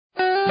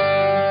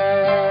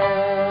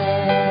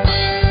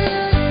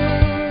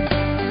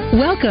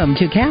Welcome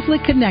to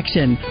Catholic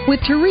Connection with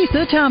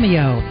Teresa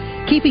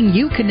Tomeo, keeping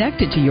you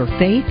connected to your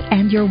faith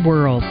and your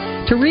world.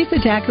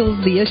 Teresa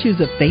tackles the issues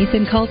of faith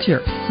and culture,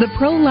 the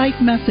pro-life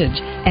message,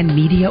 and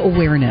media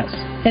awareness.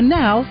 And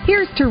now,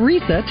 here's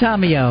Teresa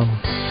Tomeo.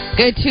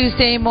 Good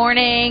Tuesday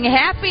morning.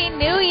 Happy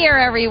New Year,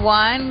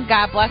 everyone.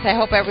 God bless. I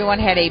hope everyone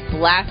had a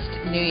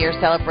blessed New Year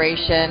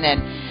celebration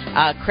and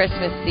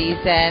Christmas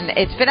season.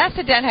 It's Vanuess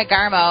Denha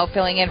Garmo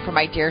filling in for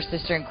my dear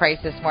sister in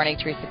Christ this morning,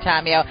 Teresa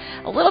Tomeo.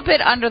 A little bit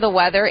under the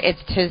weather.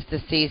 It's 'tis the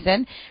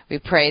season. We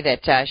pray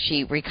that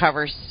she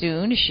recovers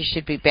soon. She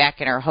should be back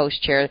in her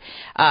host chair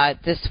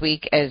this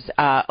week as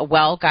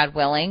well, God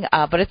willing.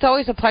 But it's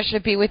always a pleasure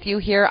to be with you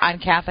here on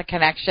Catholic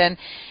Connection.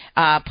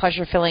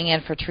 Pleasure filling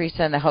in for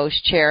Teresa in the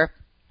host chair.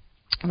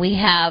 We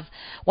have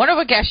one of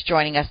our guests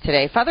joining us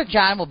today. Father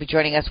John will be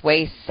joining us,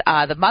 Waiss,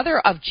 the mother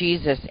of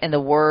Jesus in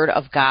the Word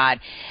of God.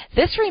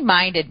 This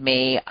reminded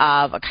me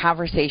of a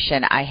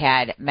conversation I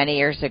had many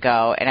years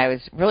ago, and I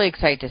was really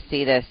excited to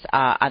see this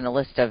on the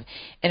list of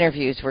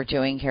interviews we're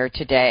doing here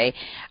today.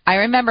 I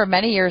remember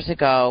many years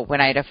ago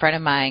when I had a friend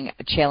of mine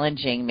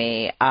challenging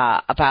me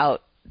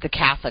about the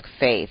Catholic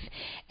faith,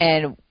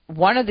 and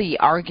one of the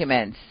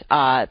arguments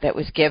that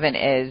was given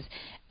is,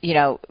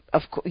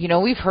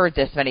 we've heard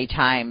this many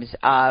times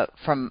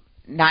from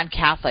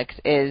non-Catholics,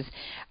 is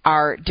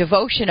our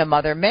devotion to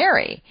Mother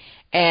Mary.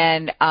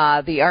 And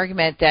the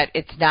argument that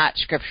it's not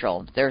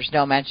scriptural. There's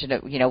no mention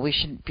of, we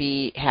shouldn't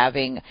be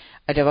having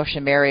a devotion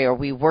to Mary, or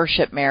we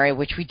worship Mary,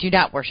 which we do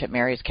not worship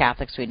Mary as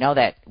Catholics. We know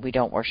that we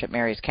don't worship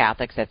Mary as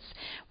Catholics. That's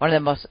one of the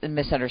most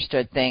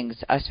misunderstood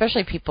things,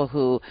 especially people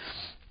who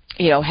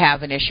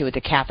have an issue with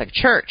the Catholic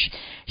Church.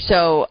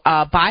 So,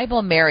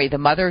 Bible Mary, the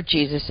Mother of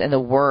Jesus and the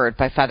Word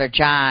by Father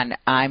John,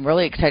 I'm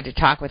really excited to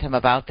talk with him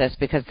about this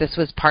because this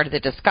was part of the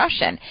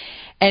discussion.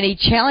 And he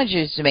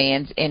challenges me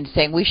in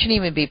saying we shouldn't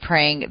even be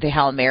praying the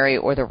Hail Mary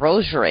or the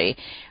Rosary.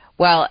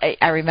 Well,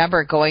 I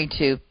remember going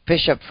to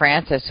Bishop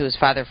Francis, who was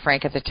Father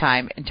Frank at the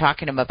time, and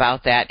talking to him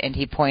about that, and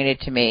he pointed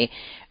to me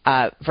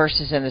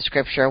verses in the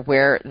Scripture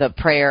where the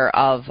prayer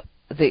of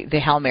the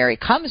Hail Mary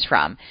comes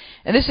from.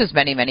 And this was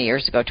many, many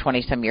years ago,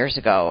 20-some years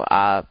ago,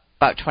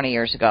 about 20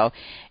 years ago.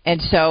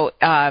 And so,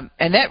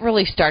 and that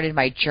really started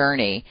my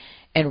journey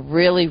and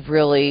really,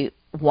 really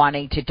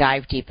wanting to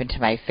dive deep into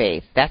my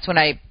faith. That's when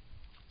I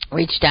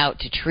reached out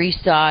to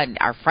Teresa, and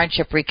our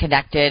friendship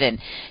reconnected, and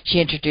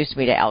she introduced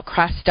me to El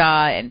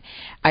Cresta, and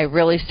I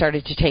really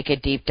started to take a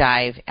deep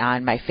dive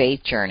on my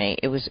faith journey.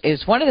 It was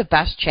one of the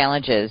best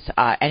challenges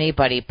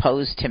anybody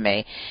posed to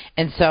me,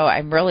 and so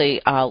I'm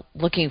really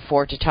looking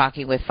forward to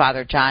talking with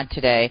Father John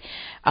today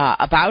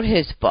about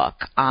his book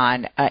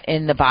on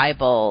in the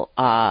Bible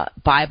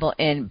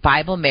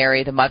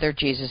Mary, the Mother of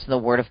Jesus and the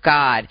Word of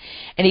God,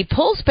 and he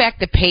pulls back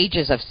the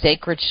pages of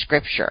sacred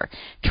Scripture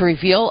to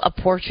reveal a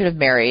portrait of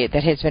Mary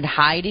that has been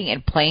hiding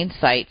in plain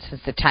sight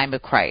since the time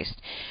of Christ.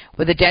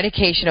 With the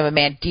dedication of a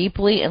man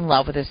deeply in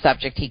love with his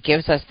subject, he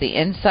gives us the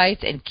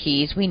insights and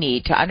keys we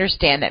need to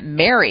understand that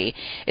Mary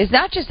is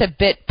not just a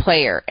bit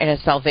player in a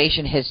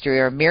salvation history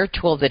or a mere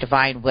tool of the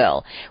divine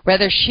will.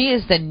 Rather, she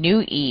is the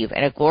new Eve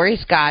and a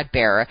glorious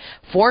God-bearer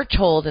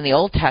foretold in the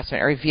Old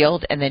Testament,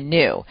 revealed in the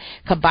New.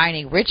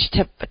 Combining rich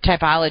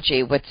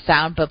typology with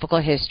sound biblical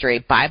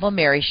history, Bible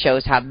Mary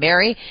shows how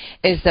Mary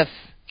is the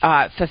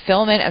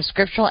fulfillment of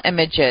scriptural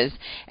images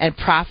and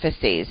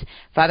prophecies.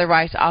 Father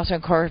Waiss also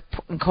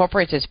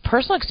incorporates his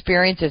personal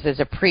experiences as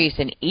a priest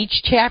in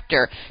each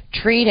chapter,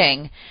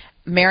 treating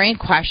Marian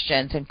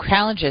questions and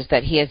challenges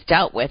that he has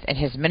dealt with in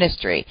his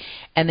ministry,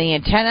 and the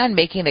intent on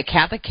making the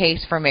Catholic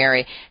case for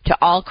Mary to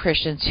all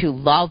Christians who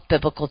love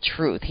biblical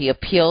truth. He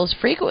appeals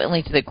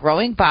frequently to the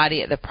growing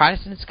body of the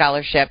Protestant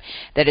scholarship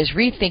that is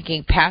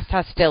rethinking past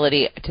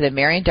hostility to the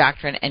Marian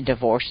doctrine and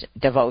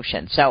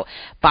devotion. So,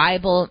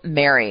 Bible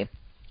Mary.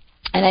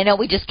 And I know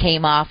we just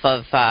came off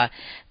of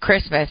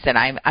Christmas, and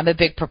I'm a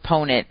big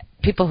proponent.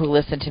 People who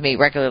listen to me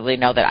regularly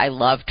know that I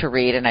love to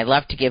read and I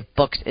love to give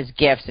books as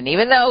gifts. And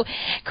even though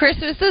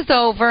Christmas is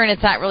over and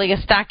it's not really a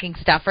stocking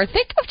stuffer,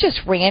 think of just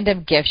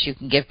random gifts you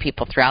can give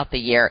people throughout the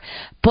year.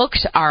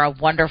 Books are a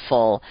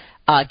wonderful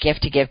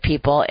gift to give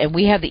people, and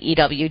we have the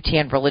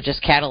EWTN Religious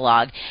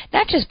Catalog,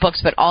 not just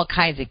books but all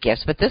kinds of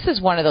gifts, but this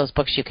is one of those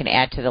books you can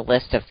add to the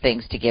list of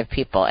things to give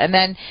people. And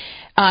then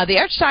the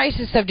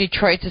Archdiocese of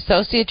Detroit's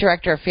Associate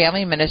Director of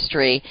Family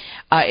Ministry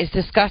is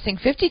discussing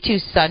 52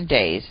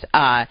 Sundays.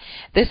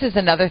 This is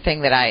another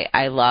thing that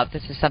I love.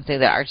 This is something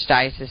that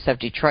Archdiocese of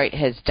Detroit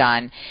has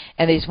done,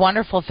 and these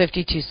wonderful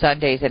 52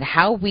 Sundays, and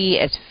how we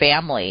as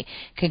family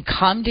can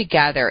come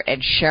together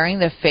and sharing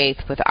the faith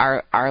with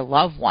our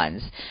loved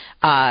ones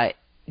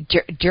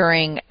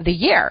during the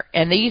year.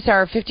 And these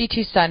are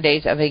 52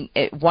 Sundays of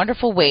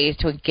wonderful ways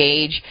to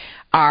engage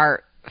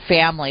our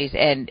families,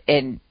 and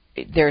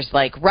there's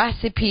like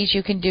recipes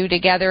you can do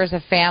together as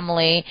a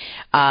family.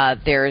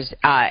 There's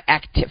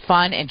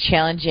fun and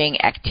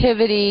challenging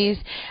activities,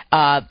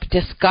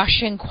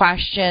 discussion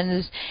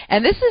questions,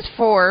 and this is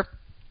for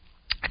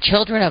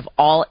children of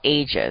all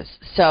ages.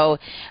 So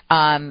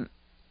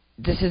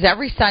this is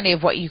every Sunday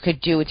of what you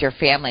could do with your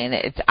family, and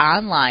it's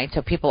online,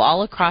 so people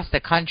all across the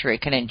country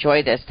can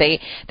enjoy this. They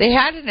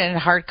had it in a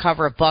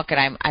hardcover book,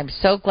 and I'm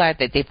so glad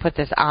that they put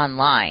this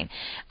online,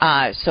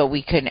 so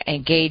we can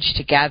engage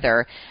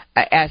together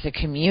as a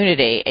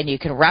community, and you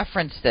can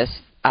reference this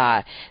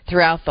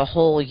throughout the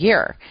whole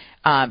year.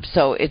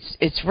 So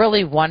it's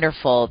really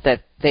wonderful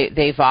that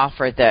they've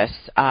offered this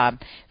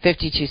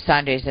 52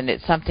 Sundays, and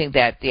it's something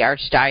that the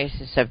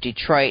Archdiocese of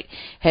Detroit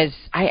has.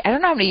 I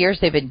don't know how many years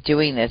they've been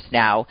doing this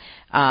now,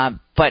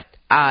 but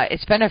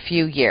it's been a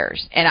few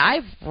years, and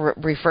I've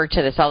referred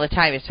to this all the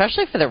time,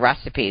 especially for the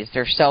recipes.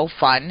 They're so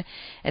fun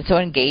and so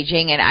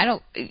engaging, and I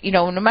don't,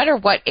 no matter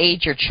what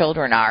age your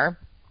children are,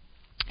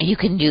 you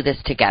can do this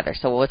together.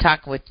 So we'll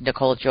talk with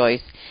Nicole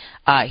Joyce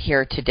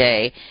here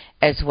today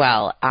as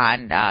well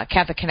on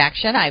Catholic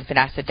Connection. I'm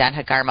Vanuess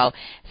Denha Garmo,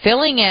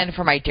 filling in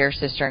for my dear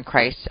sister in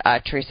Christ,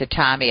 Teresa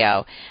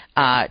Tomeo,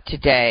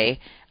 today.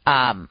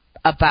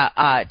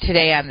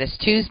 Today on this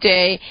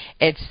Tuesday.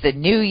 It's the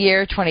new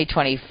year,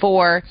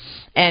 2024.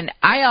 And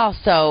I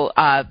also,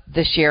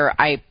 this year,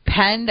 I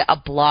penned a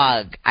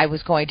blog I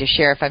was going to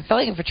share. If I'm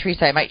filling in for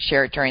Teresa, I might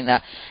share it during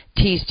the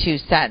T's 2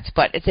 cents.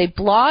 But it's a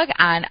blog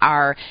on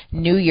our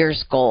New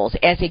Year's goals.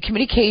 As a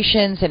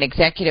communications and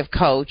executive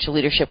coach,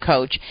 leadership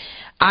coach,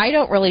 I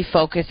don't really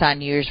focus on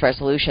New Year's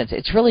resolutions.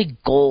 It's really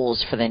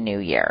goals for the new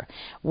year.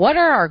 What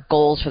are our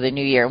goals for the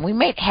new year? And we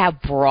might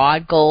have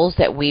broad goals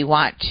that we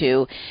want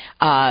to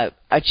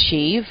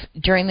achieve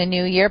during the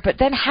new year, but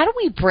then how do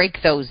we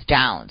break those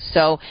down?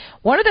 So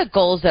one of the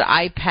goals that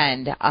I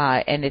penned,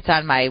 and it's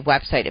on my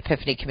website,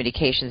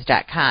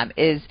 epiphanycommunications.com,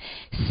 is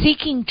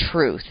seeking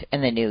truth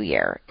in the new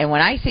year. And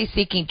when I say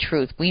seeking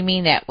truth, we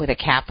mean that with a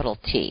capital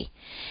T.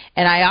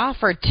 And I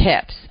offer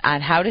tips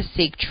on how to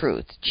seek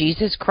truth,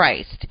 Jesus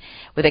Christ,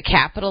 with a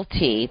capital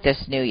T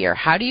this new year.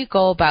 How do you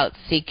go about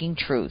seeking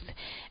truth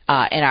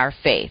in our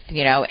faith?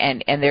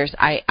 And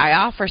I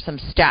offer some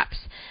steps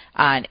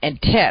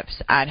and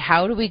tips on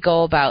how do we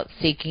go about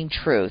seeking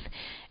truth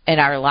in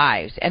our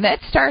lives. And that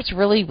starts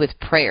really with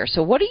prayer.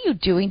 So what are you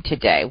doing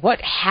today? What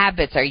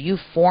habits are you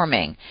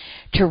forming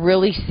to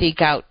really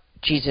seek out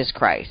Jesus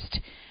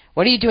Christ?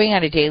 What are you doing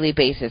on a daily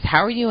basis?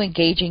 How are you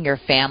engaging your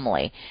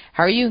family?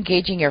 How are you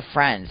engaging your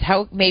friends?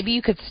 Maybe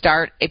you could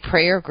start a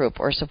prayer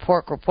group or a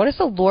support group. What is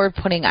the Lord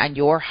putting on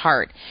your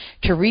heart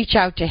to reach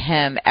out to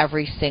Him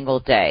every single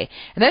day?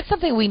 And that's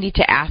something we need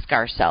to ask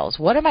ourselves.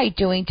 What am I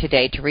doing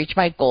today to reach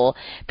my goal?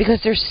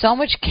 Because there's so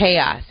much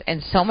chaos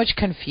and so much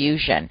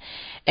confusion.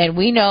 And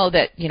we know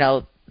that,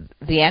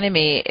 the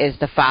enemy is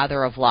the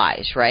father of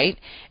lies, right?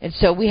 And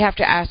so we have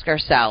to ask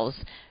ourselves,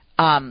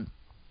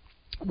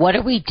 what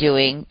are we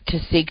doing to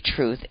seek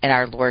truth in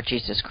our Lord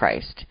Jesus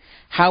Christ?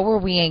 How are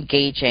we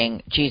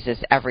engaging Jesus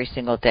every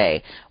single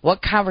day?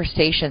 What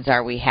conversations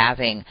are we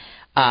having?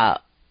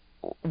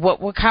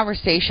 What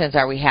conversations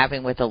are we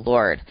having with the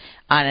Lord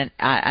on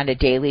a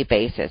daily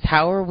basis?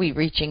 How are we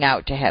reaching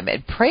out to Him?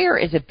 And prayer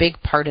is a big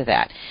part of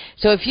that.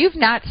 So if you've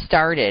not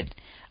started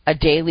a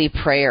daily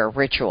prayer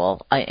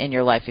ritual in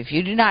your life, if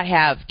you do not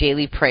have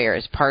daily prayer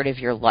as part of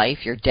your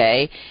life, your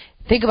day,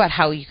 think about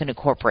how you can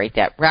incorporate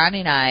that. Ron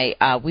and I,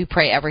 we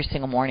pray every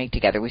single morning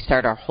together. We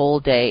start our whole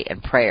day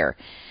in prayer.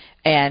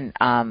 And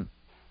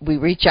we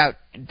reach out.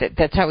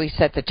 That's how we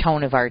set the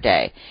tone of our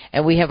day.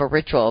 And we have a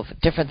ritual of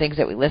different things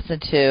that we listen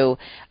to,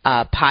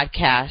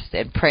 podcasts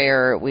and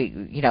prayer. We,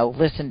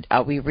 listen.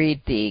 We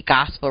read the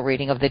gospel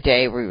reading of the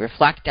day. We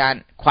reflect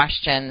on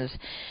questions.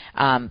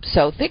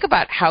 So think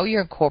about how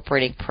you're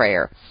incorporating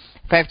prayer.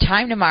 If I have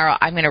time tomorrow,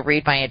 I'm going to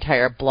read my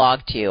entire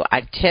blog to you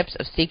on tips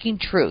of seeking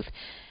truth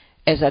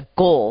as a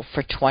goal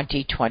for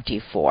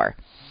 2024.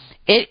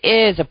 It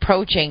is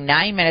approaching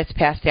 9 minutes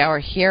past the hour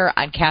here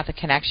on Catholic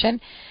Connection,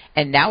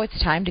 and now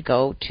it's time to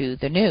go to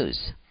the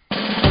news.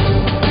 I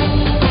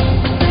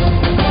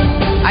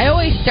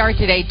always start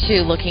today,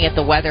 too, looking at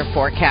the weather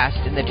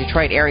forecast in the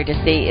Detroit area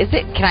to see,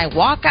 can I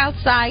walk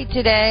outside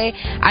today?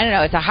 I don't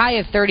know. It's a high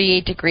of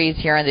 38 degrees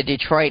here in the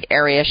Detroit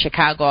area.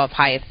 Chicago, a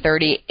high of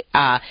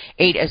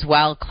 38 as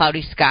well.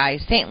 Cloudy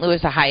skies. St.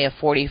 Louis, a high of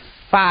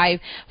 45.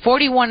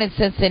 41 in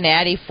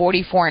Cincinnati,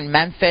 44 in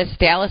Memphis.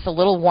 Dallas, a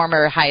little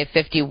warmer, high of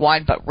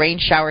 51, but rain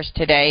showers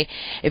today.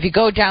 If you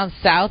go down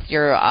south,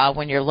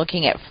 when you're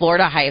looking at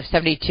Florida, high of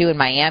 72 in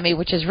Miami,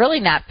 which is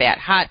really not that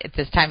hot at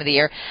this time of the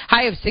year.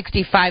 High of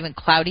 65 and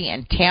cloudy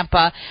in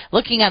Tampa.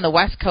 Looking on the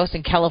west coast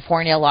in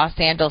California, Los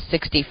Angeles,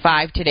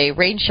 65 today.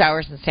 Rain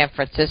showers in San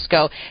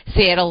Francisco.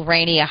 Seattle,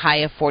 rainy, a high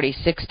of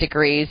 46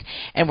 degrees.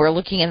 And we're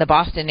looking in the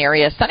Boston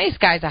area, sunny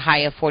skies, a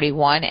high of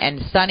 41,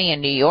 and sunny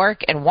in New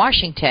York and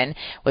Washington,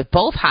 with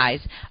both highs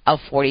of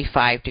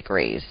 45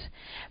 degrees.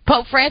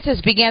 Pope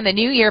Francis began the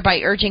new year by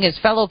urging his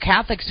fellow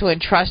Catholics to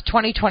entrust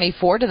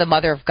 2024 to the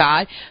Mother of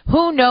God,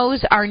 who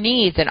knows our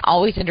needs and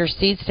always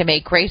intercedes to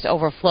make grace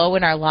overflow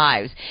in our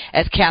lives.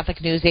 As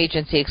Catholic News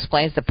Agency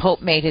explains, the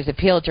Pope made his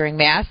appeal during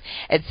Mass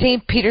at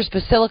St. Peter's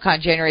Basilica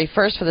on January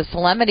 1st for the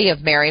Solemnity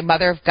of Mary,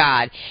 Mother of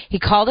God. He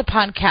called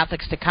upon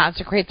Catholics to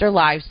consecrate their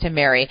lives to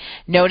Mary,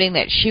 noting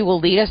that she will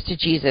lead us to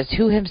Jesus,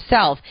 who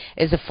himself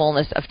is the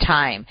fullness of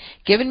time.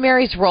 Given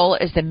Mary's role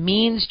as the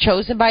means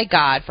chosen by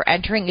God for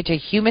entering into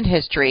human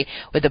history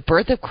with the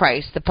birth of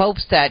Christ, the Pope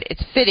said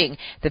it's fitting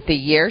that the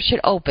year should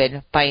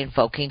open by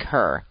invoking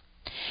her.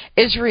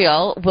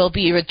 Israel will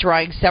be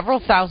withdrawing several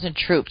thousand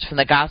troops from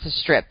the Gaza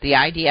Strip. The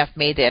IDF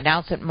made the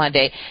announcement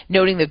Monday,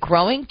 noting the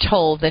growing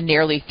toll the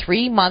nearly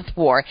 3-month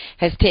war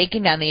has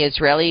taken on the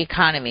Israeli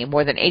economy.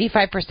 More than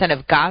 85%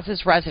 of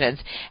Gaza's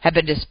residents have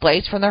been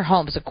displaced from their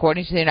homes,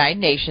 according to the United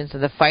Nations,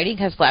 and the fighting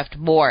has left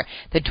more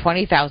than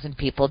 20,000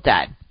 people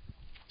dead.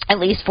 At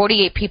least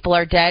 48 people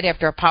are dead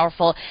after a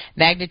powerful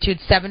magnitude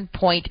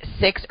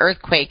 7.6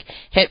 earthquake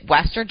hit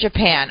western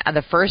Japan on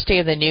the first day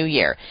of the new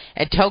year.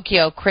 In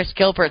Tokyo, Chris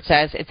Gilbert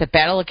says it's a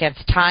battle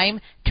against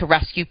time to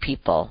rescue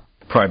people.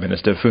 Prime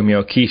Minister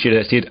Fumio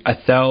Kishida said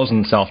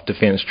 1,000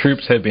 self-defense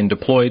troops have been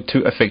deployed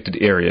to affected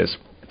areas.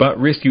 But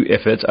rescue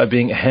efforts are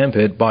being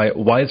hampered by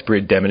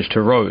widespread damage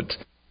to roads.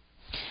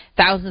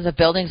 Thousands of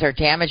buildings are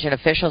damaged, and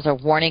officials are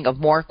warning of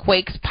more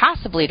quakes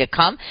possibly to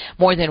come.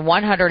 More than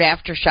 100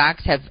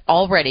 aftershocks have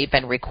already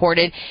been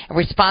recorded. In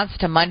response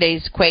to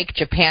Monday's quake,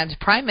 Japan's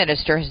prime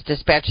minister has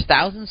dispatched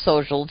thousands of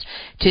soldiers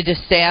to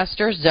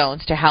disaster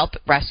zones to help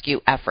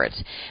rescue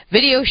efforts.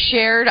 Video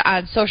shared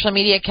on social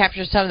media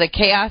captures some of the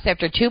chaos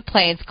after 2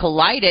 planes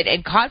collided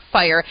and caught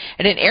fire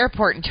at an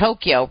airport in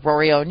Tokyo.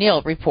 Rory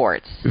O'Neill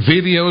reports.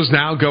 Videos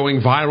now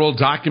going viral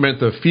document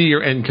the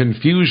fear and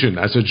confusion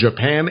as a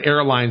Japan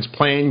Airlines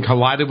plane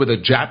collided with a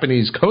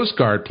Japanese Coast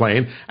Guard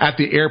plane at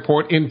the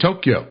airport in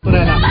Tokyo.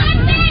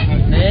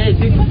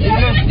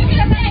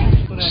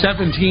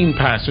 17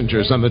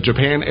 passengers on the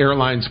Japan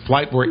Airlines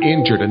flight were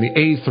injured and the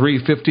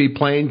A350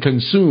 plane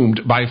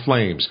consumed by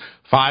flames.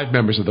 5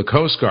 members of the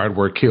Coast Guard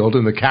were killed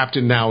and the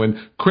captain now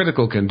in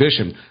critical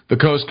condition. The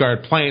Coast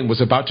Guard plane was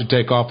about to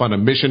take off on a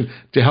mission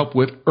to help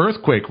with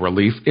earthquake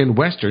relief in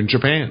western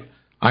Japan.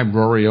 I'm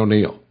Rory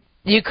O'Neill.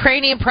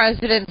 Ukrainian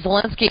President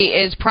Zelensky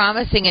is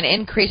promising an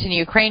increase in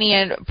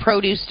Ukrainian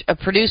produced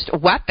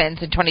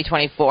weapons in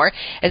 2024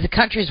 as the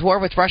country's war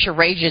with Russia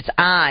rages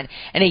on.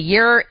 In a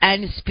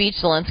year-end speech,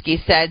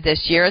 Zelensky said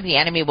this year the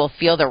enemy will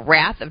feel the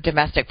wrath of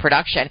domestic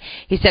production.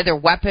 He said their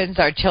weapons,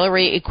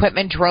 artillery,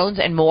 equipment, drones,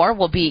 and more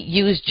will be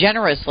used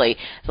generously.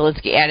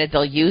 Zelensky added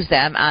they'll use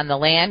them on the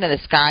land, in the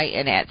sky,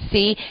 and at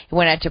sea. He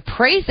went on to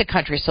praise the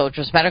country's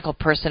soldiers, medical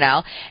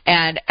personnel,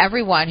 and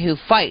everyone who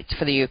fights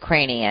for the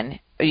Ukraine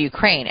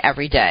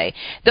every day.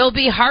 There'll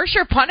be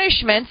harsher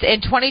punishments in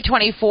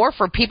 2024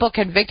 for people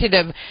convicted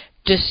of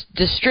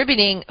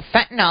distributing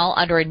fentanyl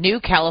under a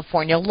new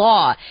California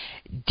law.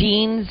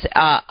 Dean's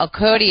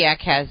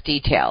Okodiak has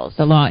details.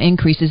 The law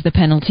increases the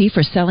penalty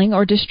for selling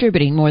or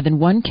distributing more than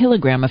 1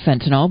 kilogram of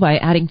fentanyl by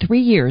adding 3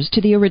 years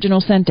to the original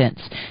sentence.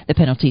 The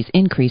penalties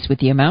increase with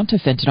the amount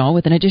of fentanyl,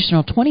 with an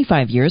additional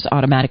 25 years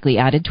automatically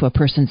added to a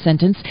person's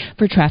sentence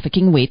for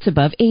trafficking weights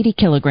above 80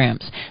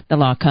 kilograms. The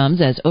law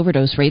comes as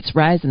overdose rates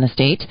rise in the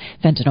state.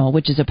 Fentanyl,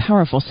 which is a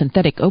powerful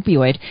synthetic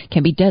opioid,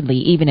 can be deadly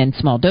even in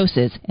small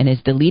doses and is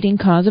the leading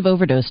cause of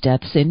overdose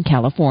deaths in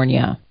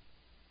California.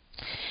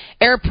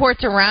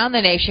 Airports around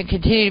the nation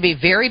continue to be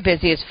very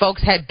busy as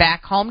folks head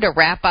back home to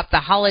wrap up the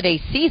holiday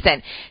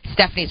season.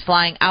 Stephanie's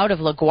flying out of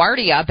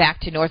LaGuardia back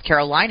to North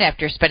Carolina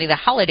after spending the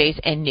holidays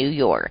in New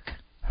York.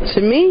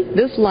 To me,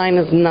 this line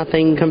is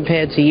nothing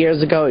compared to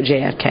years ago at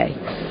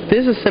JFK.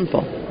 This is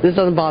simple. This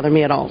doesn't bother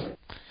me at all.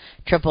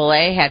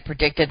 AAA had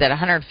predicted that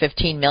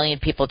 115 million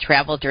people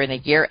traveled during the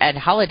year-end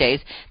holidays,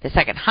 the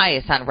second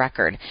highest on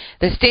record.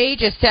 The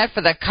stage is set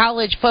for the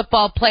college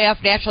football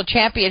playoff national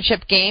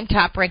championship game.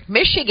 Top-ranked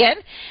Michigan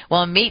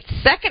will meet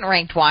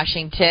second-ranked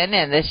Washington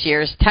in this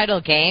year's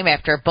title game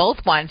after both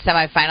won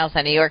semifinals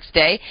on New Year's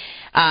Day.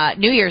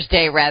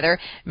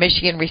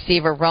 Michigan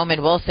receiver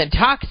Roman Wilson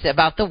talks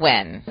about the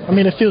win. I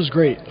mean, it feels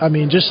great. I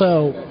mean, just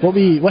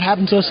what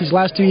happened to us these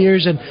last 2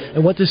 years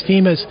and what this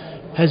team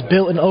has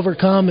built and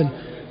overcome.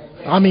 And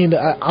I mean,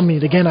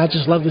 again, I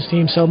just love this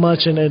team so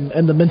much,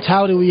 and the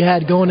mentality we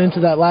had going into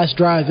that last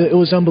drive, it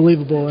was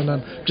unbelievable, and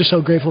I'm just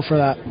so grateful for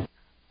that.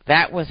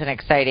 That was an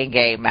exciting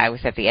game. I was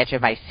at the edge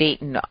of my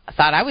seat and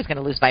thought I was going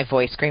to lose my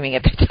voice screaming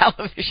at the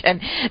television.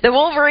 The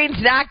Wolverines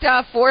knocked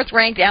off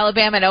fourth-ranked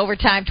Alabama in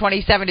overtime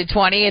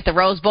 27-20 at the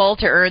Rose Bowl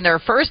to earn their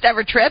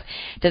first-ever trip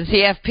to the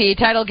CFP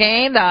title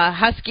game. The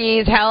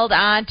Huskies held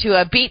on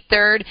to beat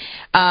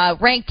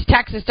third-ranked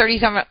Texas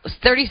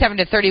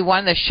 37-31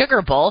 in the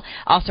Sugar Bowl,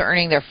 also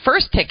earning their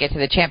first ticket to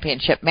the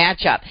championship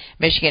matchup.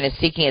 Michigan is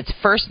seeking its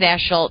first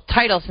national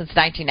title since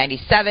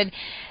 1997.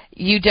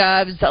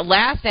 UW's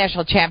last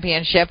national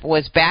championship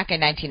was back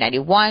in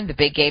 1991. The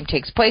big game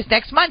takes place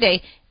next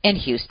Monday in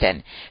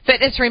Houston.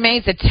 Fitness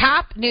remains the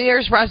top New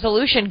Year's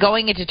resolution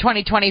going into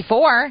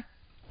 2024.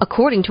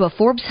 According to a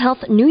Forbes Health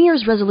New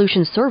Year's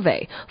resolution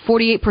survey,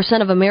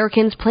 48% of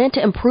Americans plan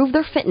to improve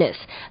their fitness,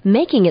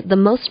 making it the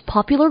most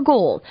popular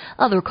goal.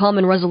 Other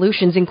common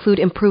resolutions include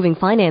improving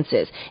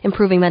finances,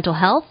 improving mental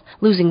health,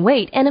 losing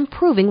weight, and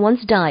improving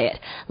one's diet.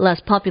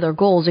 Less popular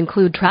goals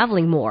include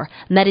traveling more,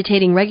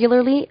 meditating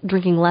regularly,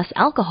 drinking less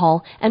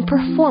alcohol, and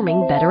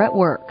performing better at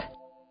work.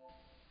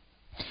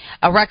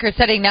 A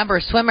record-setting number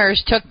of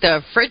swimmers took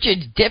the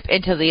frigid dip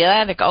into the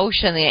Atlantic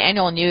Ocean in the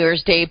annual New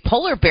Year's Day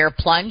polar bear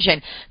plunge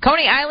in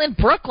Coney Island,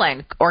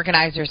 Brooklyn.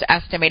 Organizers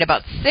estimate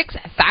about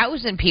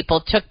 6,000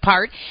 people took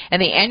part in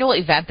the annual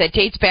event that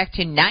dates back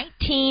to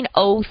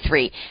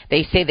 1903.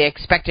 They say they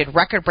expected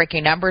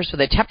record-breaking numbers with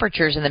the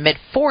temperatures in the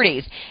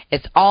mid-40s.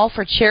 It's all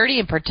for charity,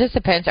 and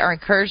participants are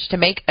encouraged to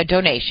make a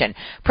donation.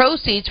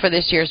 Proceeds for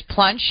this year's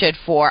plunge should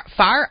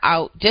far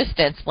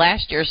outdistance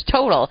last year's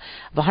total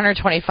of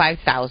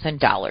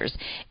 $125,000.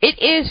 It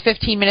is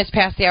 15 minutes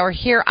past the hour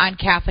here on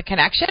Catholic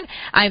Connection.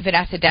 I'm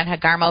Vanuess Denha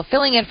Garmo,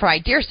 filling in for my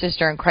dear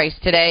sister in Christ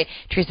today,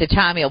 Teresa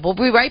Tomeo. We'll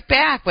be right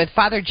back with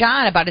Father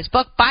John about his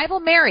book, Bible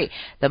Mary,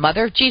 the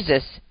Mother of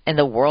Jesus in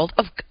the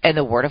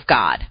Word of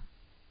God.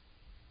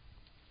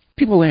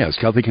 People ask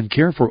how they can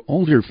care for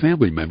older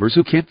family members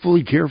who can't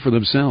fully care for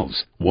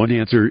themselves. One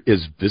answer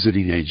is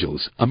Visiting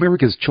Angels,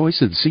 America's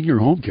choice in senior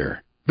home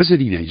care.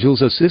 Visiting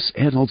Angels assists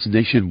adults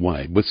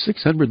nationwide with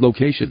 600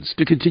 locations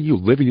to continue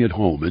living at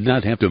home and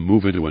not have to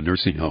move into a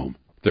nursing home.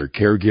 Their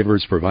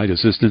caregivers provide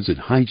assistance in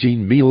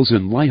hygiene, meals,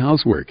 and light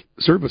housework.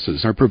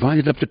 Services are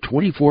provided up to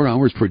 24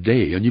 hours per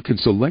day, and you can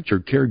select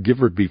your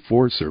caregiver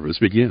before service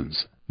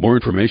begins. More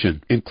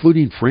information,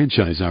 including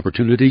franchise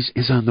opportunities,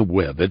 is on the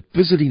web at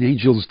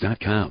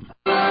visitingangels.com.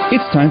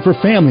 It's time for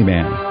Family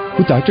Man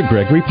with Dr.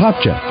 Gregory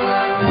Popchak.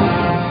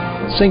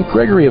 St.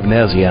 Gregory of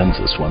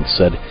Nazianzus once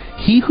said,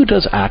 "He who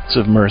does acts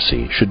of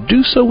mercy should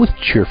do so with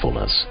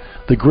cheerfulness.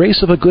 The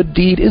grace of a good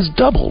deed is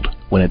doubled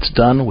when it's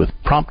done with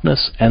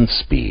promptness and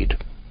speed."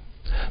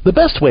 The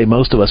best way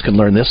most of us can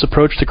learn this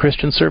approach to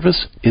Christian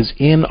service is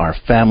in our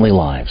family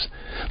lives.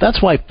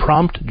 That's why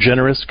prompt,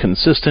 generous,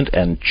 consistent,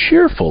 and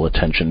cheerful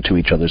attention to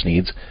each other's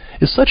needs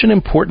is such an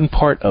important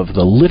part of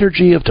the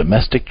liturgy of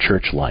domestic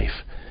church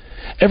life.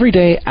 Every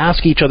day,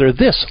 ask each other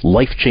this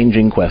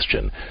life-changing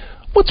question: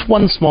 what's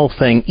one small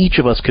thing each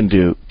of us can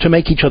do to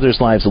make each other's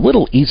lives a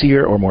little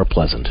easier or more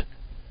pleasant?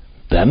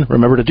 Then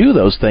remember to do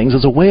those things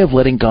as a way of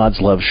letting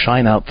God's love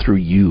shine out through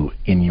you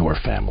in your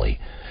family.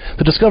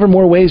 To discover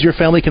more ways your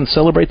family can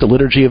celebrate the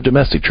liturgy of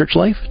domestic church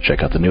life,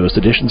 check out the newest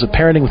editions of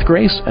Parenting with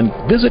Grace and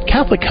visit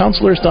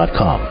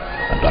CatholicCounselors.com.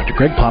 I'm Dr.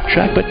 Greg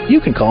Popchak, but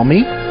you can call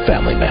me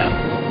Family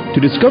Man.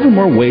 To discover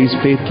more ways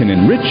faith can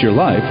enrich your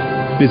life,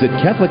 visit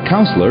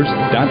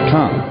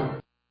CatholicCounselors.com.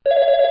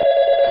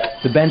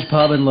 The Bench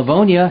Pub in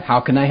Livonia,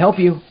 how can I help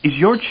you? Is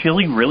your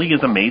chili really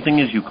as amazing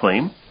as you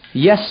claim?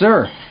 Yes,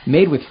 sir.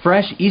 Made with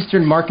fresh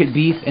Eastern Market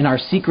beef and our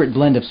secret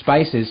blend of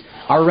spices,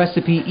 our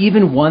recipe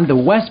even won the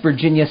West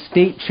Virginia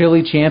State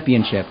Chili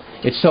Championship.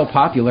 It's so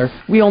popular,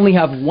 we only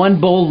have one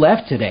bowl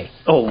left today.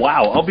 Oh,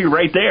 wow. I'll be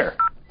right there.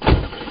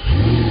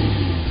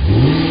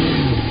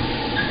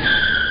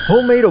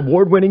 Homemade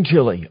award-winning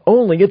chili,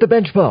 only at the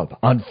Bench Pub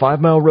on 5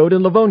 Mile Road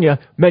in Livonia.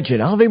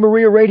 Mention Ave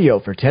Maria Radio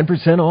for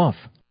 10% off.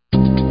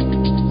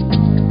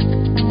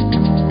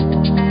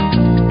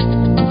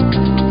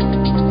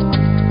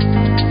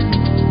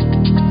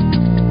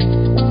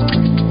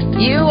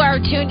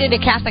 Tuned into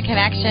Catholic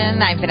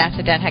Connection. I'm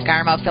Vanuess Denha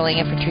Garmo, filling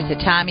in for Teresa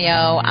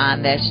Tomeo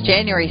on this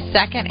January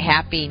 2nd.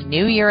 Happy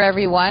New Year,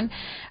 everyone.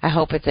 I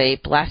hope it's a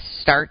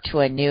blessed start to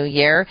a new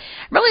year.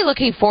 I'm really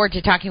looking forward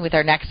to talking with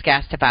our next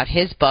guest about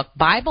his book,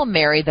 Bible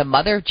Mary, the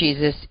Mother of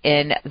Jesus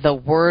in the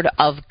Word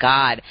of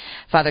God.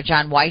 Father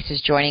John Waiss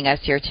is joining us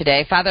here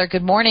today. Father,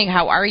 good morning.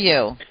 How are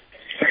you?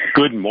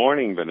 Good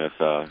morning,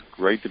 Vanessa.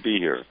 Great to be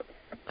here.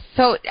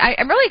 So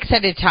I'm really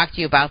excited to talk to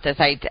you about this.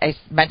 I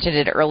mentioned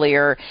it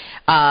earlier.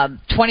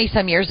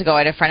 20-some years ago, I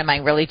had a friend of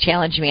mine really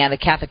challenge me on the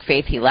Catholic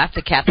faith. He left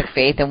the Catholic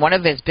faith, and one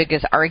of his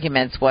biggest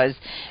arguments was,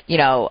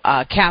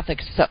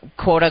 Catholics,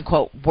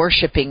 quote-unquote,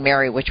 worshiping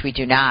Mary, which we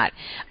do not,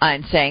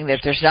 and saying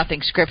that there's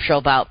nothing scriptural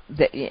about,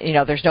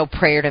 there's no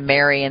prayer to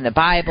Mary in the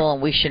Bible,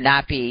 and we should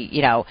not be,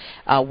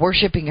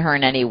 worshiping her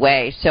in any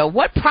way. So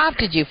what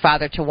prompted you,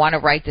 Father, to want to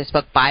write this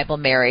book, Bible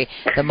Mary,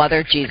 the Mother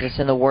of Jesus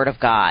and the Word of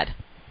God?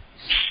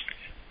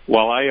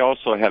 Well, I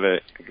also had a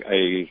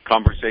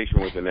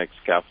conversation with an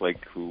ex-Catholic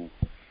who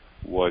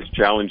was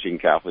challenging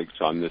Catholics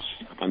on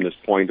this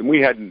point, and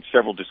we had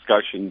several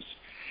discussions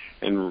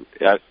and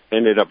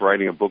ended up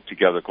writing a book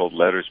together called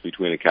Letters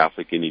Between a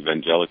Catholic and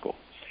Evangelical.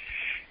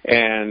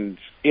 And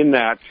in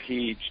that,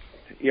 he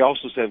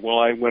also said,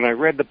 well, when I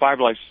read the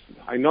Bible,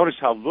 I noticed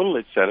how little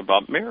it said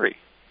about Mary.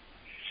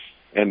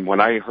 And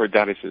when I heard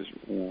that, I said,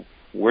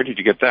 where did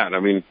you get that?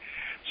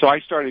 So I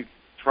started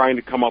trying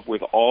to come up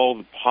with all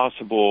the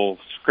possible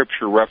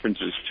scripture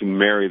references to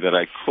Mary that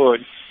I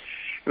could.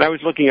 And I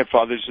was looking at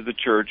fathers of the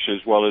church as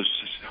well as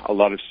a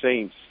lot of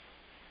saints.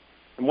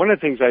 And one of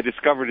the things I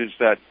discovered is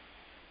that,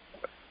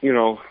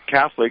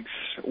 Catholics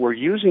were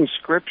using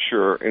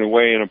scripture in a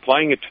way and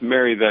applying it to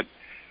Mary that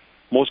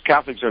most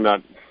Catholics are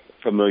not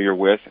familiar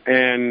with,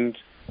 and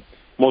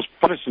most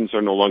Protestants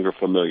are no longer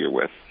familiar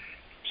with.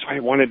 So I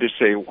wanted to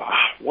say,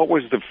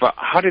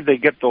 how did they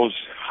get those?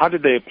 How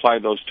did they apply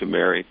those to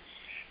Mary?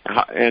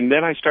 And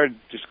then I started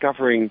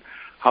discovering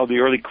how the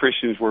early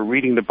Christians were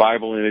reading the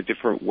Bible in a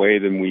different way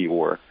than we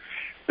were.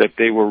 That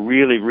they were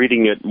really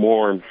reading it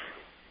more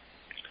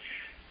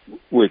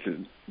with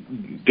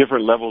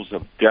different levels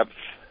of depth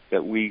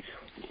that we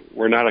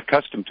were not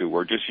accustomed to.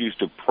 We're just used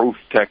to proof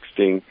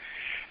texting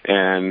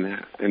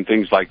and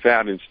things like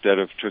that, instead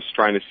of just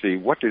trying to see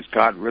what is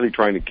God really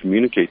trying to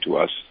communicate to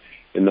us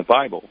in the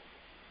Bible.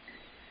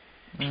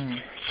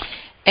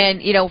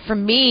 And, for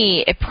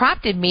me, it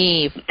prompted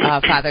me,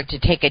 Father, to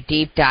take a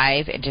deep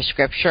dive into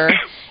Scripture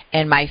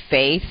and my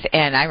faith.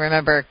 And I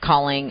remember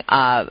calling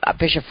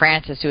Bishop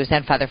Francis, who was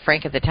then Father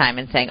Frank at the time,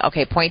 and saying,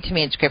 okay, point to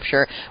me in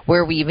Scripture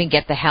where we even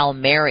get the Hail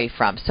Mary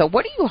from. So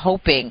what are you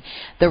hoping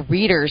the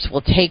readers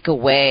will take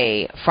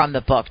away from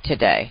the book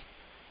today,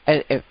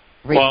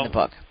 reading the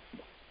book?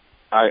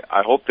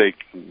 I hope they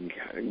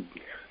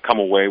come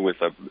away with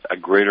a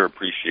greater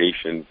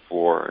appreciation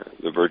for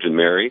the Virgin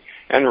Mary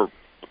and her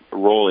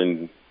role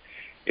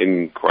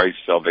in Christ's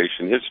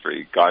salvation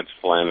history, God's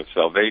plan of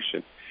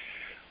salvation.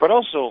 But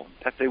also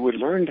that they would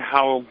learn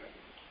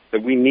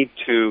that we need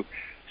to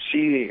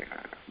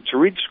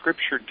read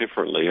Scripture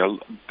differently,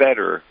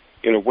 better,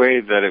 in a way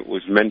that it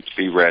was meant to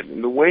be read.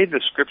 And the way the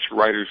Scripture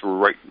writers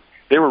were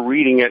they were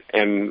reading it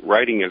and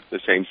writing it at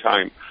the same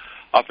time,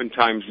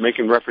 oftentimes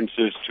making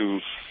references to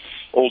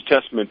Old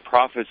Testament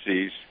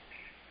prophecies.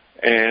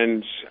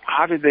 And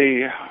how did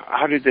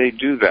they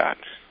do that?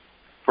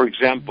 For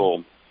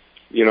example,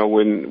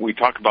 when we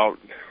talk about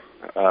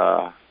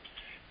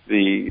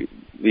the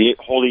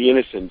holy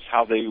innocents,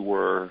 how they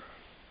were,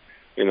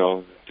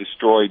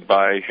 destroyed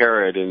by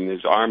Herod and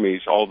his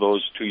armies, all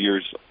those 2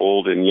 years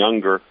old and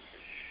younger.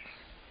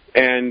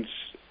 And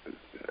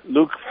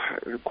Luke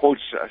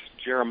quotes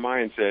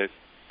Jeremiah and says,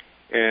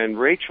 "And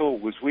Rachel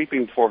was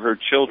weeping for her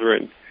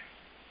children,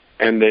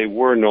 and they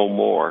were no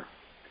more."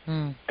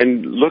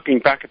 And looking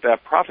back at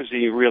that prophecy,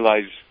 you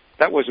realize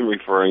that wasn't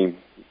referring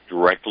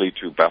directly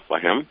to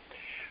Bethlehem,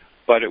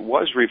 but it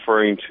was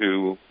referring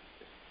to,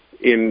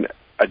 in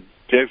a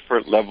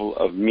different level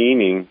of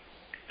meaning,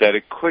 that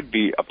it could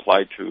be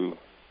applied to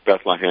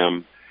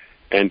Bethlehem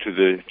and to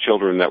the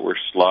children that were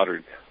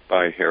slaughtered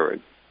by Herod.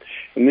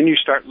 And then you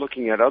start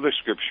looking at other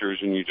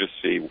scriptures and you just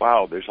see,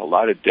 wow, there's a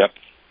lot of depth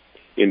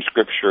in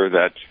Scripture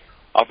that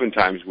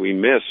oftentimes we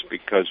miss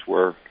because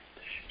we're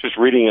just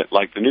reading it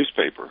like the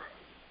newspaper.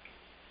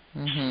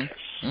 And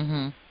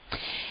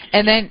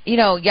then,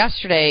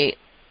 yesterday,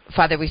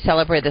 Father, we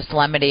celebrated the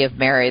Solemnity of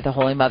Mary, the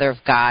Holy Mother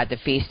of God, the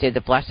feast day of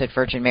the Blessed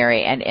Virgin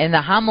Mary. And in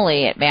the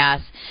homily at Mass,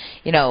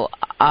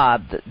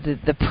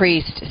 the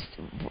priest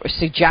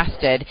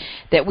suggested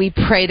that we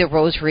pray the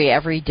Rosary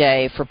every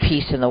day for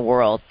peace in the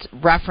world,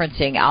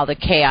 referencing all the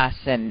chaos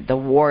and the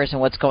wars and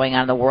what's going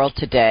on in the world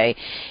today.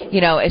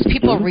 As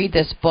people read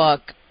this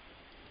book,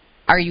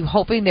 are you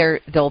hoping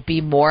there'll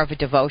be more of a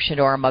devotion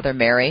to our Mother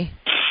Mary?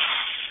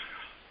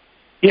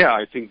 Yeah,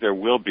 I think there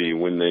will be,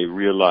 when they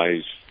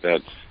realize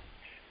that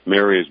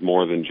Mary is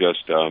more than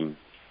just, a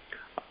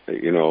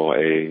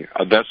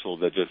vessel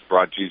that just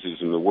brought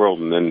Jesus in the world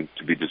and then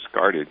to be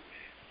discarded.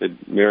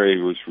 That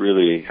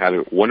Mary had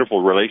a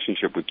wonderful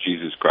relationship with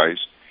Jesus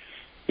Christ,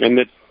 and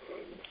that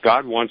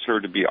God wants her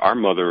to be our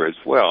mother as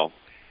well.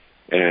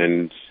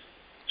 And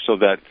so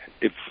that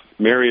if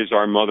Mary is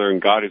our mother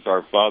and God is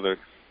our Father,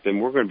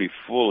 then we're going to be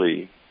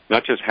fully,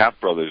 not just half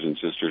brothers and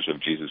sisters of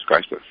Jesus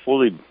Christ, but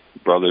fully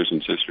brothers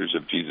and sisters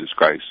of Jesus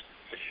Christ,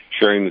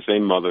 sharing the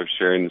same mother,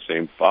 sharing the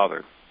same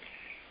Father.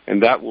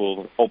 And that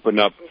will open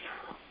up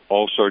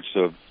all sorts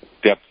of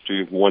depth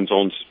to one's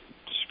own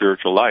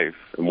spiritual life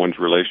and one's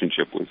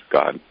relationship with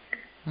God.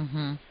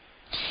 So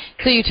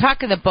you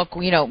talk in the book,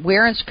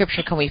 where in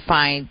Scripture can we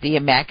find the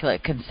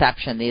Immaculate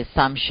Conception, the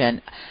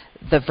Assumption,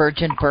 the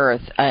virgin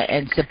birth,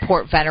 and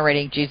support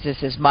venerating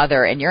Jesus as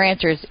mother? And your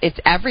answer is it's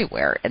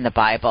everywhere in the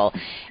Bible.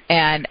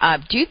 And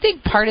do you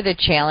think part of the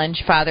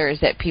challenge, Father, is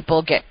that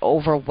people get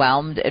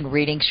overwhelmed in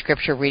reading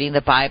Scripture, reading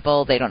the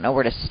Bible? They don't know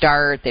where to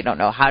start. They don't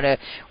know how to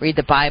read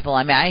the Bible.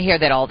 I mean, I hear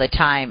that all the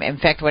time. In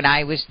fact, when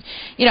I was,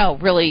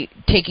 really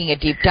taking a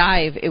deep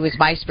dive, it was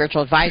my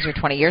spiritual advisor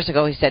 20 years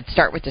ago. He said,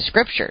 start with the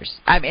Scriptures.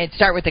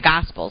 Start with the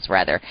Gospels,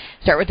 rather.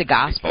 Start with the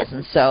Gospels.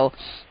 And so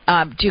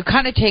do you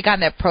kind of take on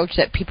the approach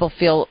that people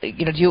feel,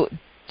 did you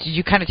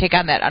kind of take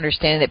on that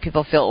understanding that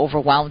people feel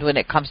overwhelmed when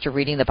it comes to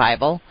reading the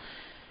Bible?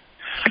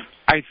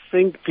 I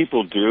think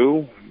people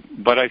do,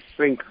 but I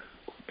think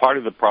part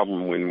of the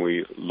problem when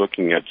we're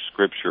looking at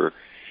Scripture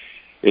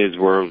is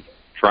we're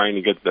trying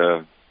to get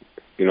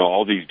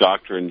all these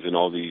doctrines and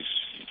all these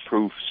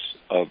proofs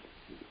of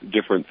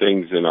different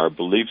things in our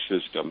belief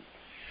system.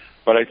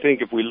 But I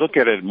think if we look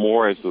at it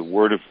more as the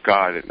Word of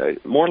God,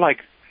 more like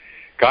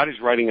God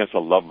is writing us a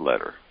love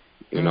letter,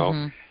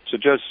 So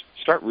just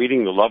start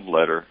reading the love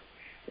letter,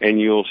 and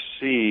you'll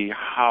see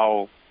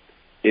how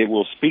it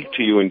will speak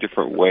to you in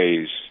different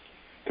ways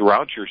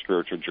throughout your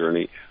spiritual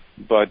journey.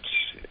 But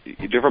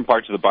different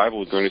parts of the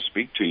Bible are going to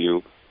speak to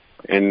you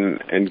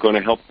and going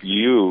to help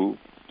you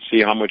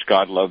see how much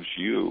God loves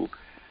you,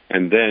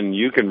 and then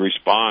you can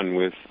respond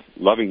with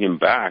loving him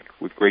back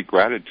with great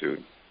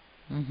gratitude.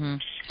 Mm-hmm.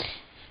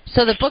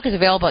 So the book is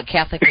available at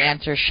Catholic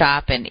Answer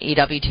Shop and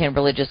EWTN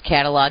Religious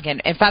Catalog.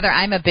 And Father,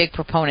 I'm a big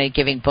proponent of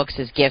giving books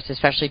as gifts,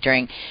 especially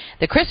during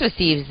the Christmas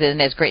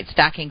season as great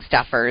stocking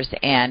stuffers.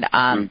 And,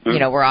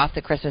 we're off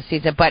the Christmas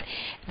season. But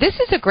this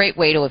is a great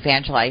way to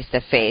evangelize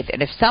the faith.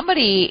 And if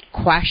somebody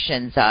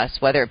questions us,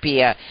 whether it be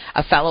a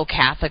fellow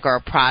Catholic or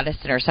a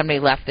Protestant or somebody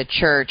left the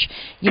church,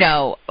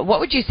 what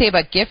would you say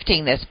about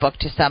gifting this book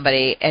to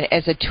somebody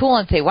as a tool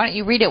and say, why don't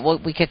you read it?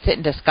 We could sit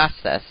and discuss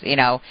this.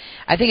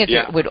 I think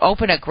it would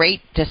open a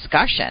great discussion.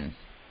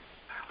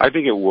 I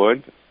think it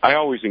would. I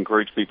always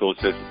encourage people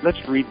to say, let's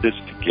read this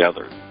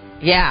together.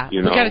 Yeah.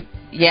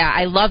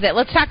 I love that.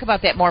 Let's talk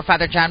about that more,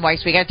 Father John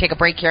Waiss. We got to take a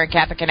break here in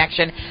Catholic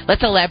Connection.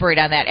 Let's elaborate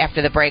on that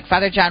after the break.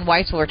 Father John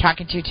Waiss, who we're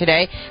talking to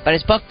today, about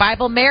his book,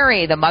 Bible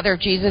Mary, the Mother of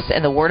Jesus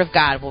and the Word of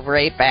God. We'll be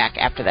right back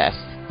after this.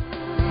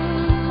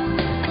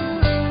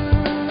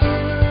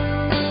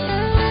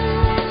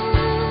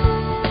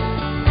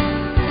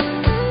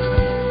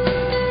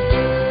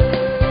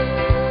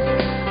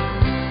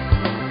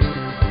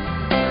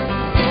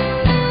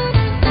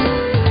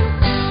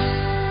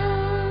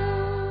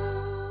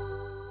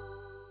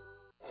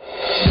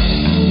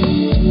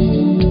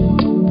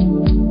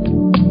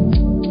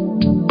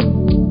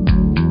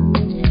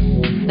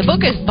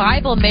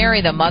 Bible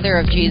Mary, the Mother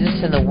of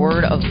Jesus and the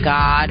Word of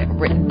God,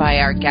 written by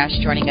our guest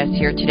joining us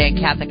here today in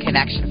Catholic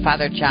Connection,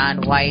 Father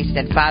John Waiss.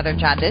 And Father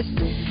John,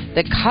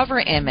 the cover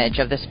image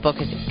of this book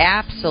is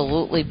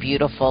absolutely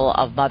beautiful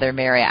of Mother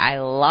Mary. I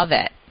love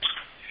it.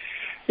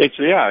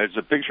 It's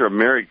a picture of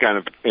Mary kind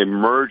of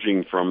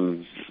emerging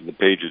from the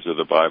pages of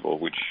the Bible,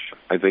 which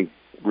I think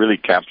really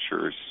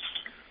captures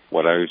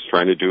what I was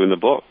trying to do in the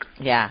book.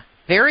 Yeah.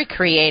 Very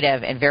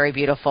creative and very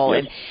beautiful.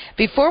 Yes. And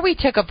before we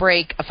took a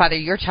break, Father,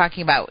 you're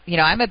talking about,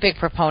 I'm a big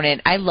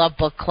proponent. I love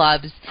book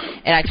clubs,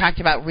 and I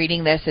talked about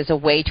reading this as a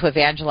way to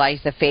evangelize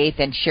the faith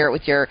and share it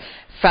with your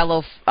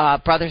fellow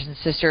brothers and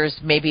sisters,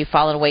 maybe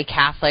fallen away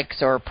Catholics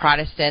or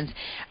Protestants.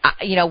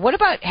 What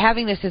about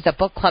having this as a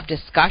book club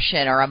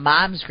discussion or a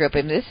mom's group?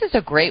 I mean, this is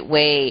a great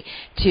way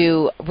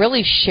to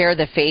really share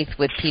the faith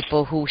with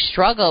people who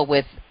struggle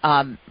with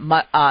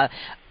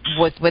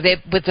what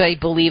they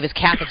believe is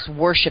Catholics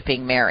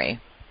worshiping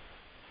Mary.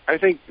 I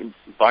think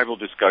book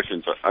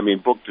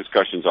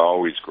discussions are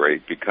always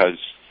great because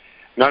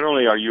not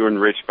only are you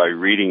enriched by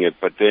reading it,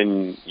 but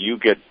then you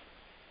get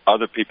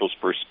other people's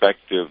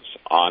perspectives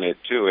on it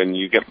too, and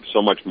you get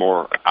so much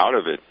more out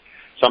of it.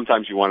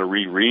 Sometimes you want to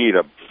reread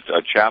a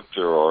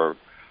chapter or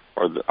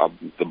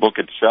the book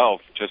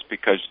itself just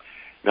because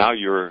now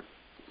you're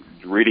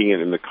reading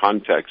it in the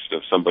context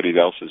of somebody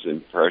else's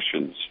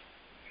impressions.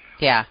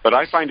 Yeah. But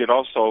I find it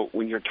also,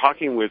 when you're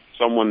talking with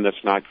someone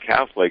that's not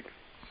Catholic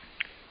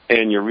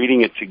and you're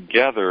reading it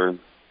together,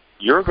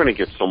 you're going to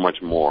get so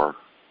much more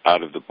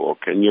out of the book,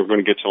 and you're going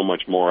to get so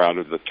much more out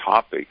of the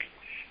topic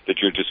that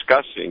you're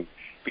discussing,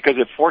 because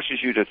it forces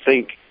you to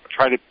think,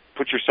 try to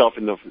put yourself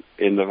in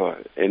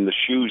the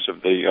shoes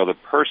of the other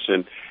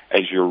person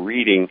as you're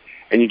reading,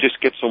 and you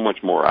just get so much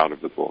more out of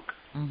the book.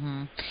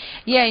 Mm-hmm.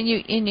 Yeah, and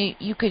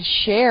you could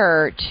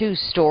share two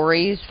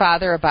stories,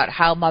 Father, about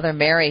how Mother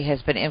Mary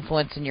has been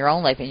influencing your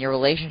own life and your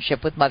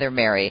relationship with Mother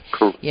Mary.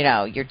 Cool.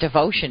 Your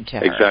devotion to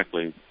her.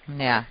 Exactly.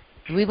 Yeah,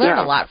 we learn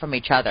a lot from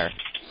each other.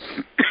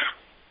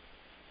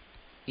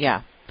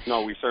 Yeah.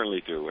 No, we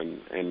certainly do,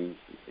 and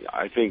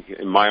I think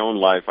in my own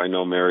life, I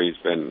know Mary's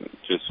been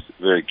just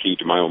very key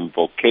to my own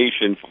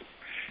vocation,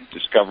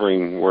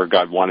 discovering where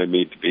God wanted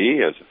me to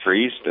be as a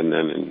priest, and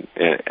then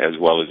as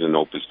well as in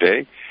Opus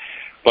Dei.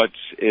 But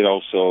it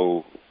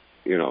also,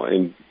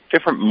 in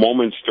different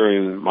moments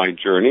during my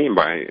journey,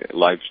 my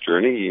life's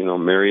journey,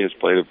 Mary has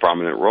played a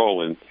prominent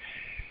role, and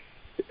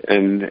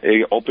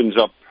it opens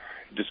up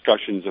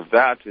discussions of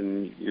that,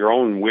 and your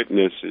own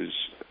witness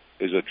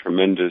is a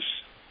tremendous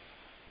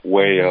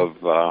way of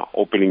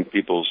opening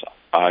people's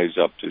eyes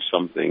up to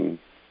something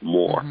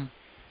more.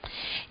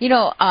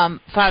 Mm-hmm.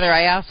 Father,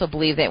 I also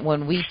believe that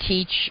when we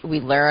teach, we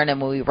learn, and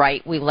when we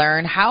write, we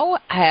learn. How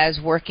has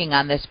working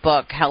on this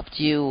book helped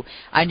you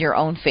on your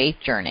own faith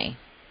journey?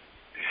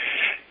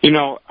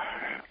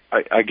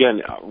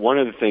 Again, one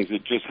of the things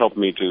that just helped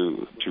me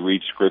to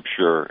read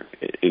Scripture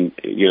in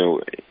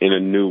a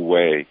new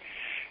way,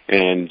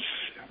 and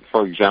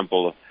for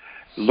example,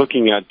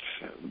 looking at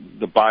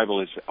the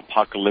Bible as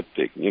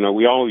apocalyptic.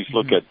 We always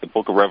look at the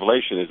book of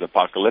Revelation as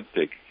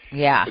apocalyptic.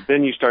 Yeah. But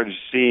then you started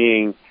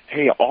seeing,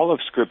 hey, all of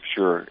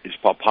Scripture is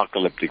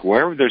apocalyptic.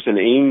 Wherever there's an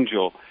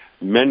angel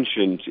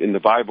mentioned in the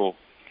Bible,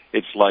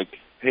 it's like,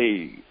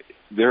 hey,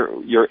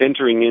 you're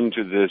entering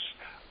into this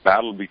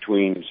battle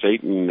between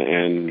Satan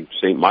and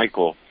St.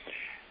 Michael,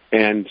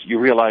 and you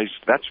realize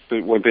that's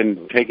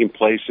been taking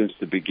place since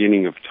the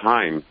beginning of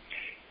time.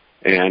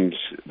 And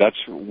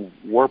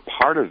we're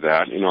part of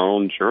that in our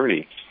own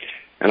journey.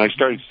 And I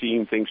started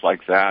seeing things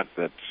like that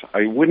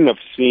I wouldn't have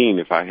seen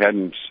if I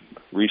hadn't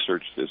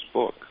researched this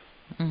book.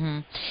 Mm-hmm.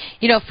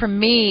 You know, for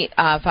me,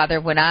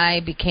 Father, when I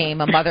became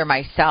a mother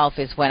myself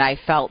is when I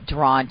felt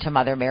drawn to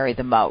Mother Mary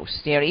the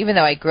most. You know, even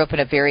though I grew up in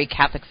a very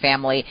Catholic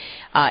family,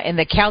 in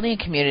the Chaldean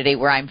community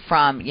where I'm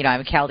from, you know,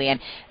 I'm a Chaldean.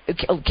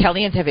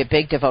 Chaldeans have a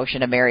big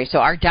devotion to Mary, so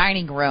our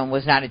dining room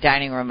was not a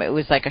dining room. It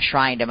was like a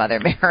shrine to Mother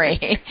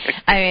Mary.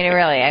 I mean,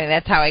 really,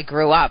 that's how I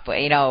grew up,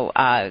 you know,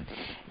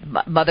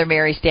 Mother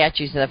Mary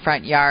statues in the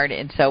front yard,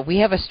 and so we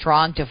have a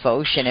strong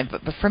devotion. And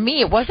but for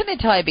me, it wasn't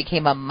until I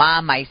became a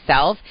mom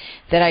myself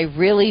that I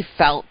really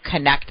felt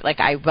connected. Like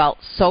I felt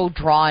so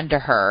drawn to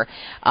her,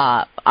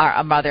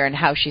 our mother, and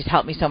how she's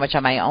helped me so much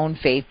on my own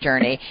faith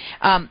journey.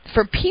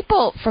 For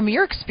people, from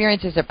your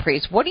experience as a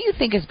priest, what do you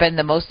think has been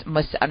the most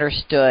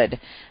misunderstood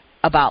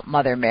about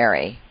Mother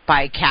Mary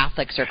by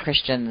Catholics or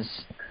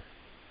Christians?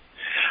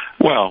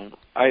 Well,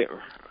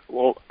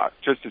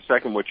 just to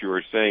second what you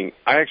were saying,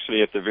 I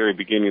actually, at the very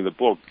beginning of the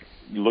book,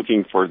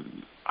 looking for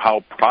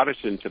how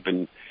Protestants have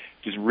been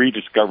just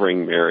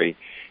rediscovering Mary,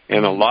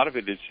 and a lot of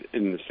it is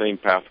in the same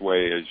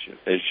pathway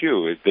as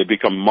you. They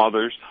become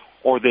mothers,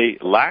 or they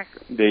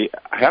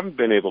haven't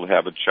been able to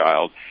have a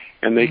child,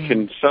 and they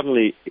can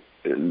suddenly,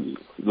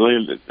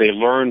 they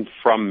learn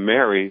from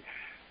Mary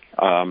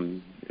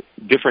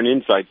different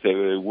insights that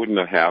they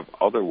wouldn't have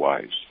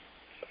otherwise.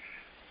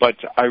 But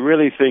I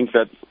really think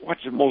that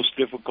what's most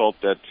difficult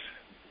that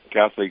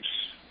Catholics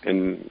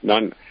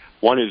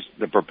one is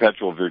the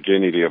perpetual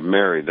virginity of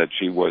Mary, that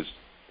she was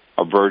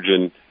a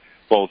virgin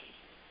both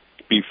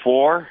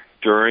before,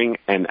 during,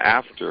 and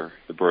after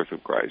the birth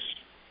of Christ.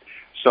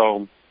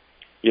 So,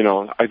 you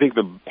know, I think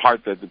the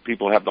part that the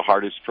people have the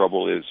hardest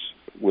trouble is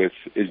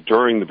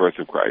during the birth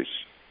of Christ.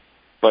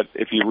 But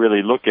if you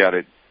really look at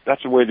it,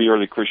 that's the way the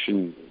early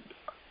Christian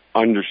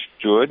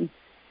understood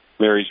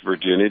Mary's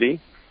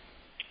virginity,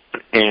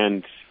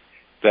 and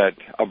that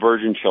a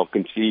virgin shall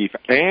conceive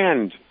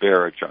and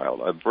bear a child.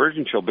 A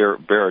virgin shall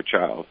bear a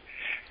child,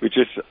 which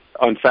is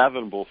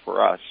unfathomable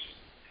for us.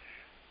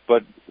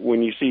 But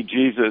when you see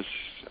Jesus,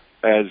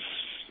 as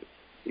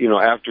you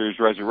know, after his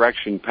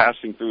resurrection,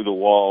 passing through the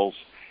walls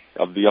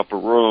of the upper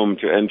room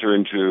to enter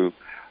into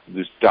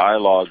this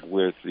dialogue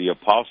with the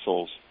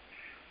apostles,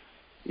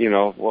 you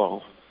know,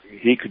 well,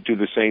 he could do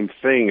the same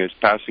thing as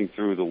passing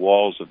through the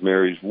walls of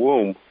Mary's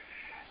womb,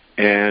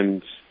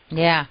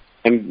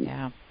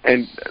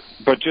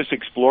 but just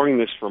exploring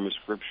this from a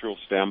scriptural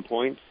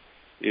standpoint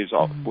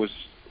was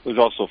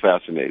also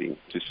fascinating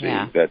to see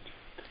that.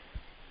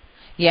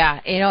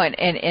 Yeah, you know,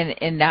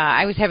 and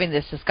I was having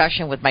this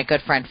discussion with my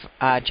good friend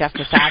Jeff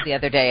Cassad the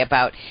other day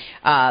about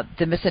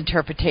the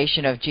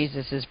misinterpretation of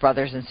Jesus'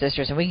 brothers and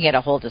sisters, and we can get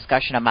a whole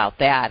discussion about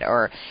that.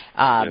 Or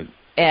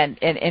and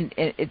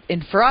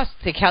for us,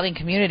 the Chaldean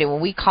community, when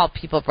we call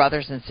people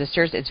brothers and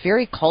sisters, it's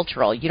very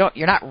cultural.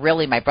 You're not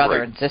really my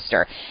brother and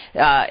sister.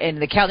 In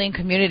the Chaldean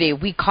community,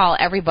 we call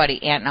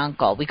everybody aunt and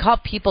uncle. We call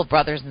people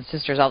brothers and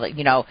sisters. All that,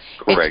 you know,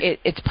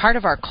 it's part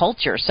of our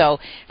culture. So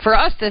for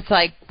us, it's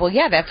like, well,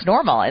 yeah, that's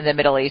normal in the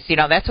Middle East. You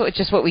know, that's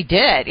just what we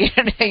did.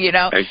 You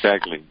know,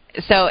 exactly.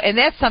 So, and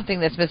that's something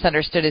that's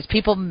misunderstood is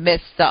people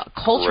miss the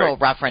cultural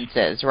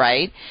references,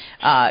 right?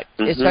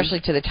 Especially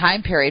to the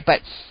time period,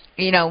 but.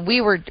 You know, we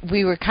were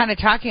kind of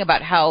talking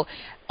about how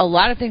a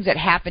lot of things that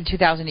happened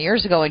 2,000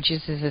 years ago in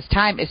Jesus'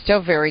 time is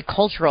still very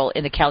cultural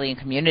in the Chaldean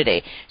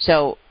community.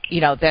 So,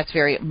 you know, that's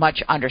very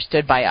much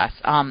understood by us.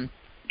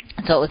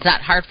 So it's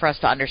not hard for us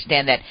to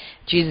understand that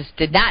Jesus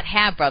did not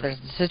have brothers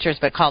and sisters,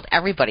 but called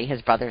everybody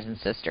his brothers and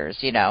sisters,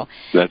 you know.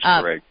 That's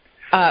correct.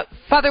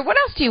 Father, what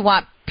else do you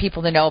want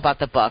people to know about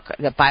the book,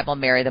 the Bible,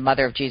 Mary, the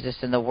Mother of Jesus,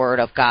 and the Word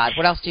of God?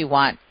 What else do you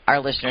want our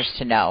listeners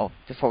to know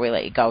before we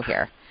let you go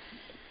here?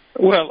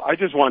 Well, I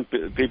just want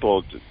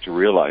people to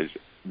realize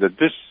that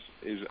this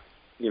is,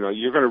 you know,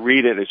 you're going to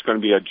read it. It's going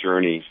to be a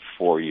journey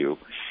for you,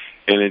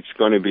 and it's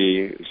going to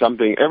be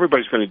something.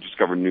 Everybody's going to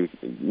discover new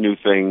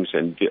things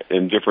and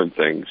different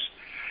things.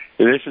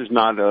 And this is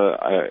not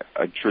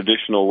a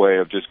traditional way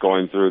of just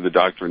going through the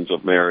doctrines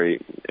of Mary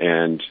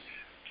and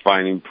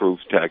finding proof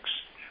texts,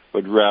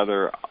 but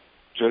rather,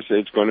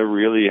 it's going to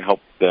really help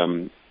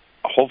them,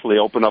 hopefully,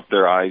 open up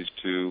their eyes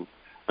to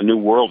a new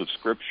world of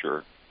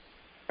Scripture,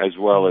 as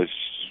well as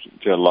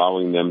to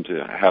allowing them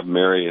to have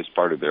Mary as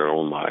part of their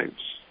own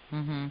lives.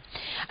 Mm-hmm.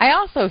 I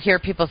also hear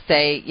people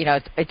say, you know,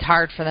 it's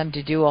hard for them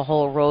to do a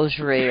whole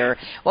rosary. Or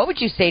what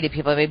would you say to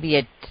people?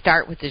 Maybe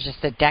start with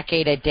just a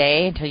decade a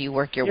day until you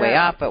work your way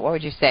up. But what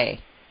would you say?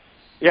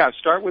 Yeah,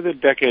 start with a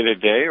decade a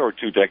day or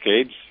 2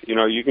 decades. You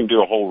know, you can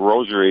do a whole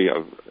rosary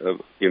of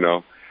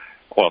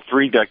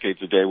 3 decades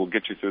a day will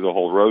get you through the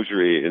whole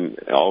rosary and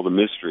all the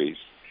mysteries.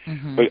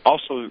 Mm-hmm. But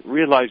also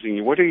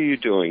realizing, what are you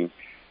doing?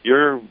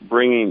 You're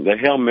bringing the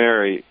Hail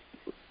Mary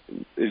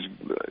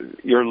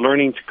you're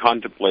learning to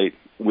contemplate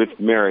with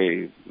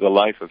Mary the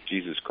life of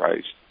Jesus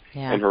Christ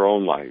and her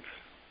own life,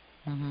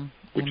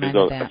 which is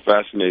a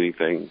fascinating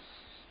thing.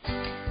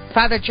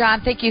 Father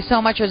John, thank you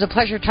so much. It was a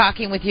pleasure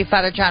talking with you,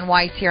 Father John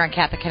Waiss, here on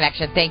Catholic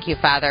Connection. Thank you,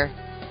 Father.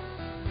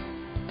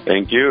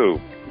 Thank you.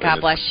 God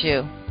bless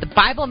you. The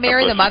Bible,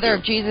 Mary, the Mother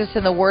of Jesus,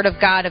 and the Word of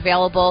God,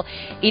 available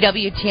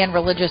EWTN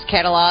Religious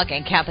Catalog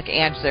and Catholic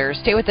Answers.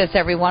 Stay with us,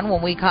 everyone.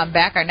 When we come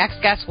back, our next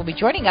guest will be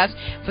joining us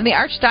from the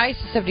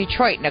Archdiocese of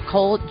Detroit,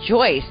 Nicole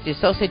Joyce, the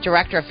Associate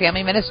Director of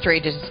Family Ministry,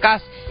 to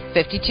discuss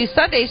 52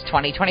 Sundays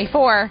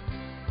 2024.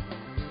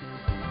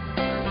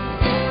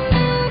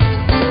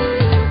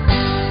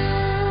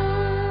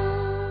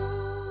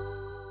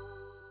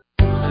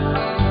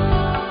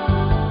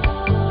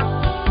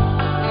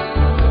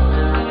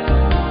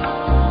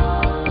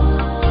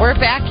 We're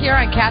back here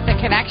on Catholic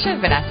Connection.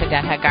 Vanuess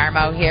Denha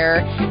Garmo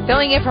here,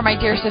 filling in for my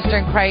dear sister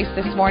in Christ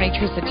this morning,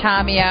 Teresa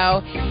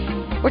Tomeo.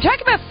 We're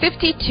talking about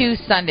 52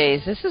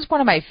 Sundays. This is one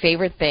of my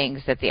favorite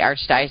things that the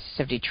Archdiocese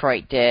of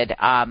Detroit did.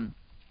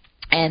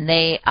 And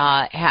they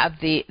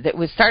that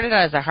was started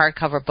out as a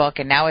hardcover book,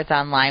 and now it's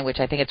online, which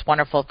I think it's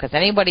wonderful because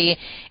anybody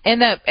in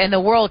the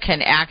world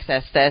can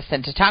access this.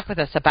 And to talk with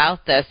us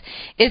about this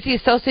is the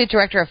Associate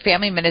Director of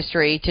Family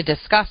Ministry to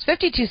discuss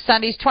 52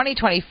 Sundays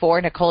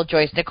 2024, Nicole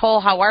Joyce. Nicole,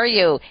 how are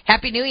you?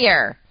 Happy New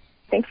Year.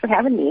 Thanks for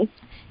having me.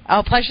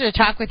 Oh, pleasure to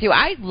talk with you.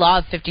 I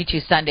love 52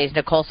 Sundays,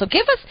 Nicole. So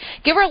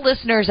give our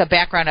listeners a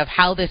background of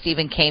how this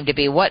even came to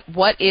be. What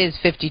is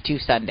 52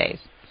 Sundays?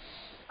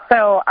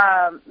 So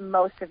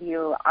most of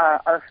you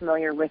are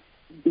familiar with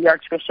the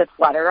Archbishop's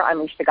letter,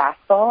 Unleash the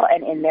Gospel,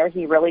 and in there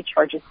he really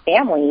charges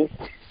families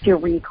to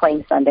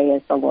reclaim Sunday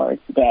as the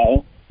Lord's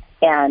Day.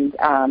 And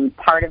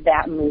part of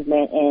that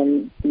movement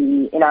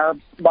in our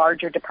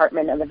larger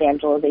department of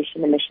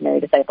evangelization and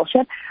missionary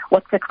discipleship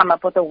was to come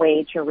up with a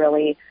way to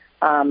really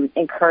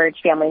encourage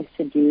families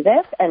to do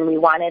this. And we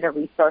wanted a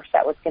resource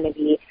that was going to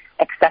be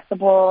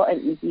accessible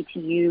and easy to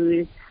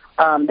use,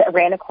 that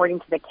ran according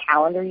to the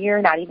calendar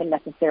year, not even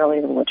necessarily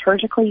the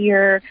liturgical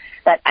year,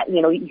 that,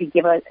 you could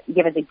give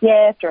as a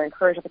gift or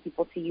encourage other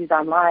people to use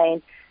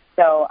online.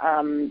 So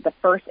the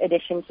first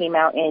edition came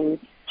out in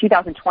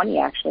 2020,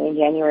 actually, in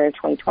January of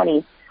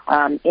 2020,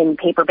 in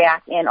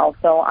paperback and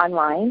also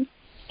online.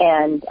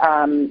 And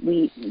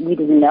we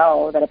didn't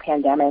know that a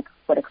pandemic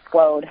would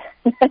explode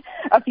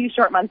a few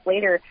short months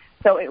later.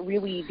 So it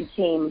really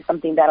became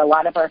something that a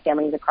lot of our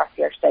families across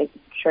the Archdiocese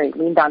of Detroit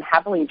leaned on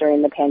heavily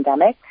during the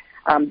pandemic.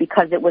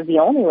 Because it was the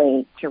only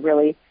way to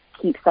really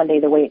keep Sunday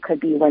the way it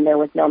could be when there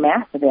was no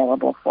Mass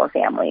available for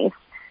families.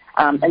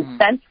 And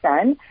since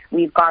then,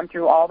 we've gone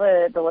through all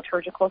the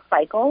liturgical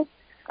cycles.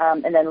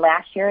 And then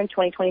last year in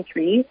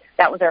 2023,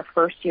 that was our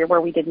first year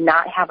where we did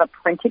not have a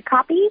printed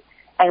copy,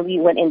 and we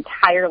went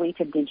entirely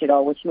to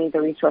digital, which made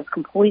the resource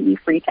completely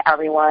free to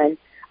everyone.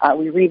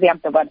 We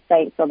revamped the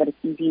website so that it's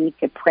easy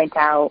to print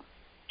out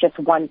just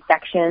one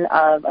section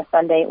of a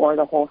Sunday or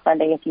the whole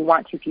Sunday if you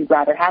want to, if you'd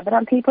rather have it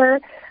on paper.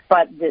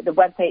 But the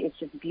website is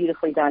just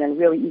beautifully done and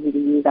really easy to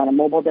use on a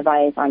mobile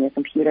device, on your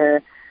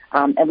computer.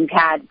 And we've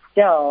had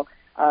still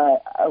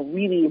a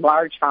really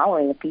large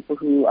following of people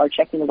who are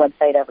checking the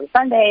website every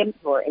Sunday,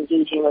 who are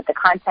engaging with the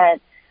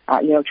content,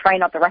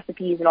 trying out the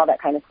recipes and all that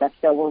kind of stuff.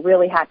 So we're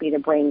really happy to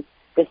bring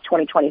this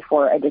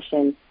 2024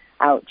 edition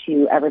out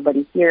to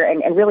everybody here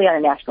and really on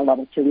a national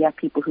level, too. We have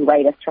people who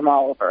write us from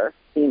all over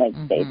the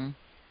United States.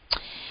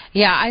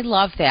 Yeah, I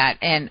love that.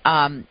 And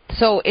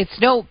so it's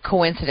no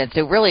coincidence.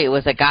 It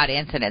was a God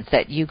incident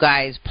that you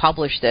guys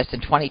published this in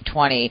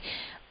 2020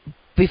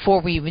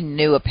 before we even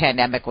knew a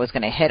pandemic was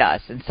going to hit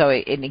us. And so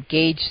it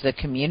engaged the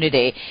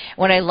community.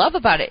 What I love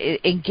about it,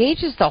 it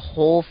engages the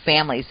whole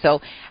family. So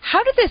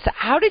how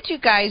did you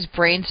guys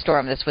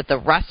brainstorm this with the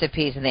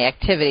recipes and the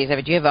activities? I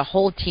mean, do you have a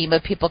whole team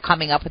of people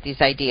coming up with these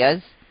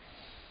ideas?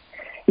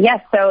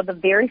 Yes, so the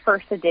very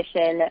first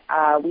edition,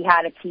 we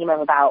had a team of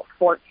about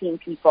 14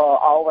 people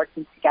all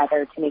working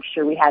together to make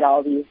sure we had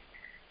all these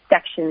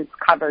sections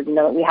covered.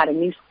 That we had a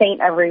new saint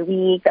every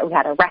week, that we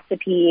had a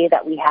recipe,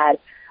 that we had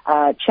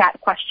chat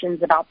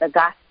questions about the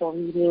gospel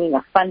reading,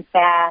 a fun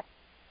fact,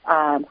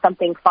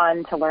 something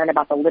fun to learn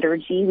about the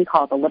liturgy. We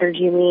call it the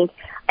Liturgy Week,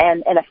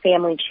 and a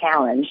family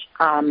challenge.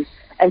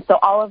 And so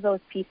all of those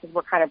pieces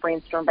were kind of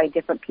brainstormed by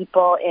different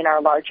people in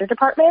our larger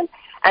department.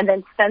 And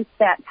then since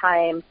that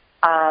time,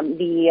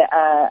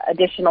 the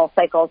additional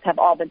cycles have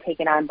all been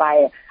taken on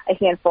by a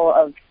handful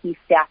of key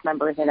staff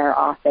members in our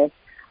office.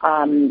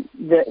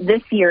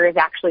 This year is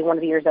actually one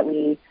of the years that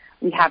we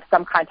have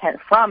some content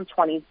from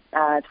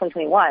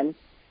 2021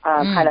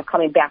 kind of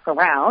coming back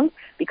around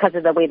because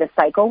of the way the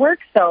cycle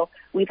works. So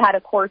we've had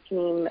a core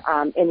team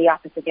in the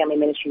Office of Family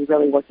Ministry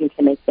really working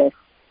to make this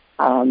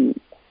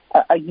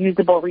a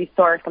usable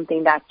resource,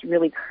 something that's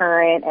really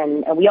current,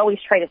 and we always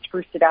try to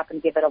spruce it up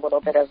and give it a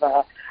little bit of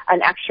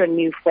an extra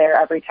new flair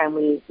every time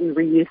we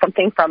reuse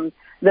something from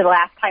the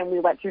last time we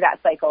went through that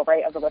cycle,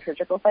 right, of the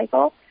liturgical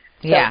cycle.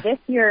 Yeah. So this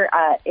year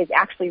is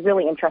actually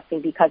really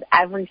interesting because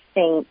every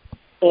saint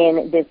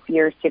in this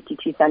year's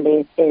 52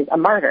 Sundays is a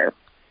martyr.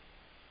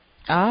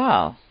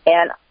 Oh.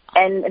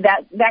 And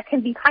that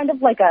can be kind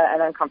of like an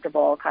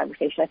uncomfortable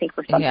conversation, I think,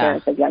 for some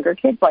parents of younger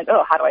kids, like,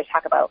 oh, how do I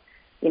talk about,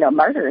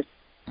 martyrs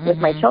with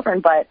my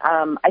children? But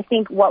I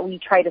think what we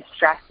try to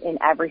stress in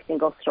every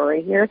single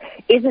story here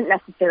isn't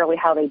necessarily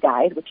how they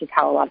died, which is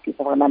how a lot of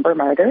people remember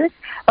martyrs,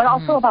 but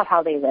also about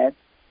how they lived.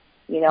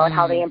 and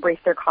how they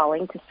embraced their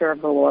calling to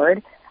serve the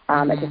Lord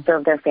and to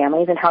serve their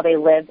families, and how they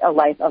lived a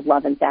life of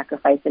love and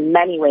sacrifice in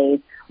many ways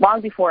long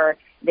before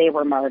they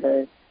were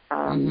martyrs,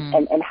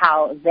 and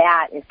how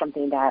that is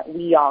something that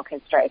we all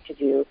can strive to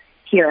do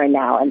here and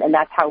now, and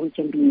that's how we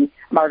can be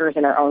martyrs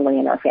in our own way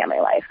in our family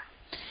life.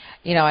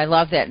 I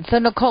love that. So,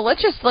 Nicole,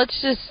 let's just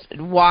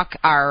walk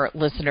our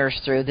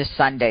listeners through this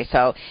Sunday.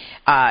 So,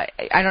 I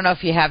don't know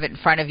if you have it in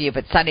front of you,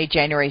 but Sunday,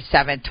 January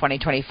 7th,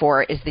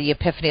 2024, is the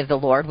Epiphany of the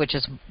Lord, which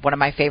is one of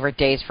my favorite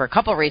days for a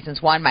couple of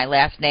reasons. One, my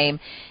last name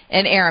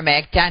in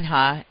Aramaic,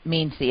 Denha,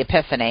 means the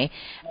Epiphany,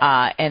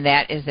 and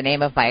that is the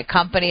name of my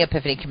company,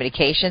 Epiphany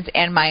Communications,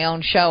 and my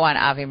own show on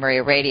Ave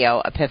Maria Radio,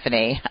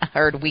 Epiphany,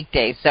 heard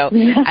weekdays. So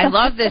I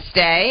love this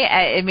day.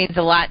 It means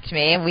a lot to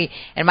me. And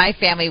in my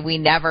family, we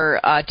never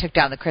took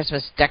down the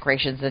Christmas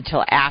decorations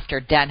until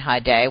after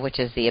Denha Day, which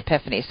is the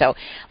Epiphany. So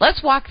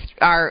let's walk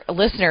our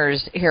listeners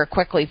here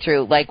quickly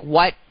through,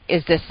 what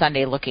is this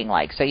Sunday looking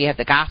like? So you have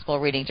the gospel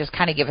reading. Just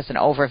kind of give us an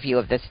overview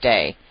of this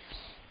day.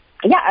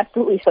 Yeah,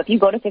 absolutely. So if you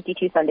go to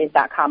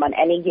 52sundays.com on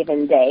any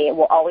given day, it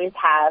will always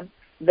have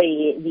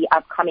the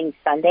upcoming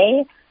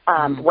Sunday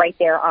right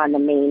there on the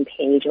main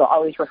page. It'll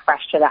always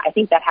refresh to that. I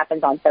think that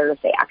happens on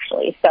Thursday,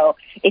 actually. So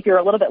if you're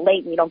a little bit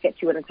late and you don't get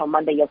to it until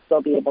Monday, you'll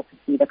still be able to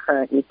see the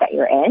current week that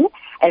you're in,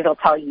 and it'll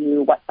tell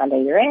you what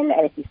Sunday you're in.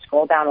 And if you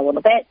scroll down a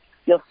little bit,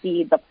 you'll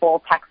see the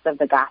full text of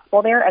the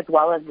gospel there, as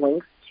well as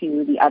links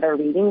to the other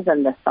readings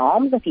and the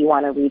Psalms if you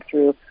want to read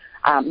through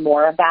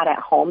more of that at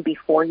home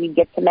before you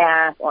get to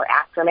Mass or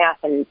after Mass,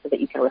 and so that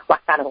you can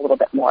reflect on it a little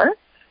bit more.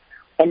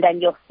 And then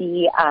you'll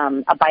see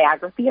a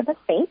biography of a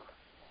saint.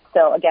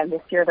 So again,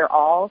 this year they're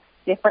all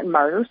different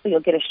martyrs, so you'll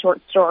get a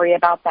short story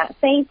about that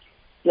saint.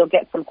 You'll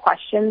get some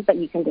questions that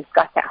you can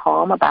discuss at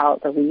home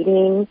about the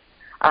readings,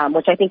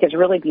 which I think is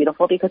really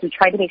beautiful, because we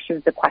tried to make sure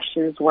that the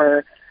questions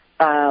were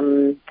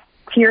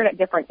tiered at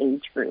different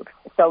age groups.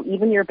 So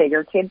even your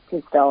bigger kids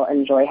can still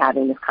enjoy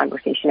having this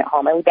conversation at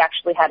home. And we've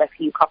actually had a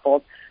few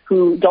couples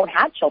who don't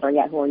have children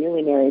yet, who are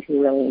newly married,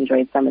 who really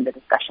enjoyed some of the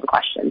discussion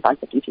questions on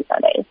 52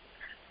 Sundays.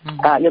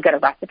 You'll get a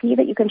recipe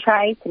that you can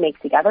try to make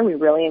together. We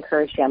really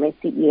encourage families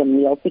to eat a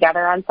meal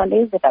together on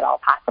Sundays, if at all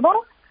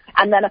possible.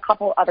 And then a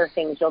couple other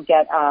things. You'll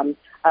get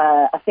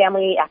a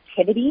family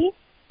activity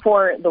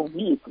for the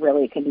week,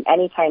 really. It can be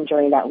any time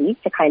during that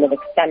week to kind of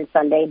extend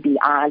Sunday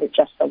beyond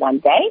just the one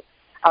day.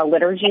 A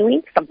liturgy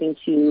week, something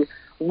to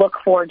look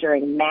for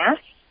during Mass.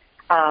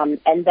 And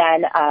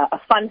then a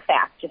fun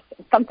fact, just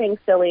something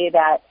silly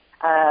that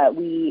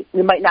we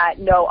might not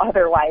know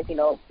otherwise.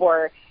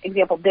 For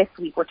example, this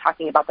week we're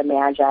talking about the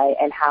Magi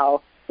and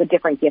how the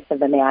different gifts of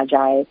the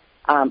Magi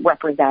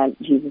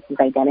represent Jesus'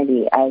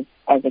 identity as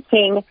a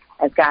king,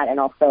 as God, and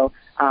also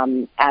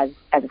as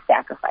a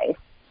sacrifice.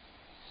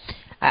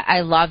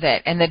 I love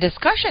it. And the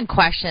discussion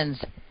questions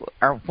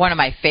are one of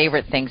my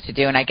favorite things to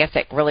do, and I guess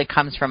it really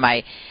comes from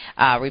my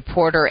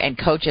reporter and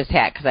coach's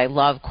hat, because I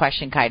love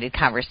question-guided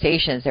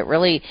conversations that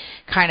really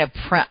kind of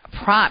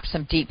prompt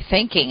some deep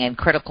thinking and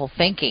critical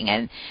thinking.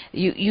 And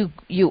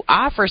you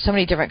offer so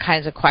many different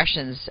kinds of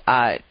questions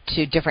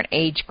to different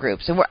age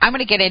groups. And I'm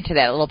going to get into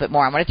that a little bit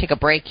more. I'm going to take a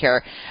break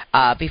here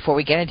before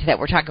we get into that.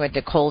 We're talking with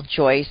Nicole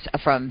Joyce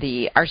from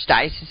the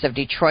Archdiocese of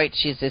Detroit.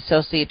 She's the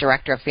Associate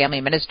Director of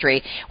Family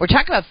Ministry. We're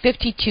talking about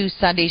 52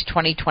 Sundays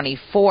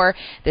 2024.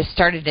 This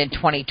started in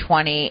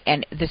 2020,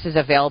 and this is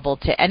available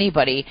to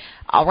anybody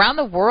around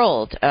the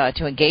world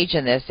to engage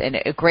in this, and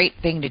a great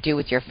thing to do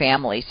with your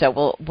family.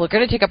 So we're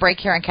going to take a break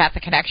here on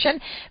Catholic Connection.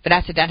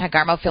 Vanuess Denha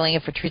Garmo filling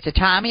in for Teresa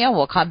Tamio.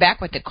 We'll come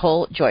back with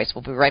Nicole Joyce.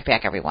 We'll be right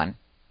back, everyone.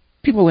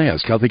 People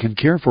ask how they can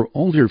care for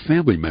older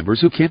family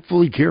members who can't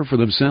fully care for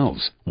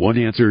themselves. One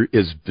answer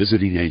is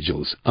Visiting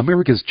Angels,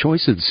 America's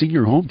choice in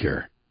senior home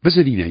care.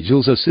 Visiting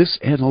Angels assists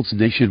adults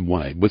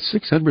nationwide with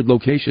 600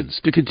 locations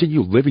to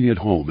continue living at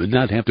home and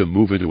not have to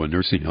move into a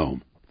nursing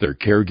home. Their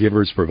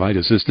caregivers provide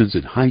assistance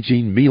in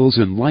hygiene, meals,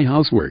 and light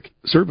housework.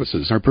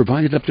 Services are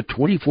provided up to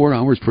 24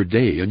 hours per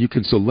day, and you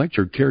can select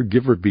your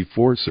caregiver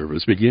before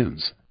service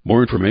begins.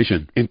 More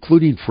information,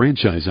 including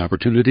franchise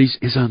opportunities,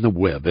 is on the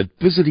web at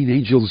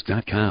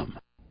visitingangels.com.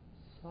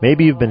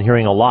 Maybe you've been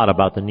hearing a lot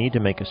about the need to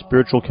make a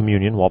spiritual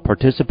communion while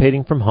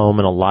participating from home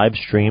in a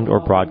live-streamed or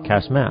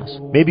broadcast Mass.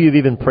 Maybe you've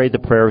even prayed the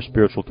prayer of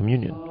spiritual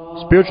communion.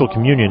 Spiritual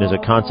communion is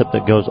a concept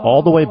that goes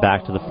all the way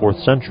back to the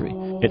 4th century.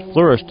 It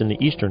flourished in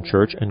the Eastern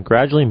Church and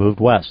gradually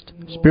moved west.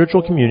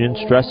 Spiritual communion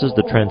stresses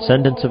the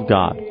transcendence of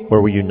God,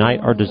 where we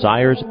unite our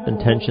desires,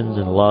 intentions,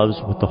 and loves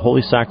with the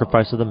holy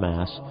sacrifice of the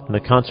Mass and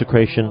the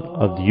consecration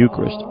of the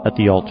Eucharist at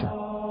the altar.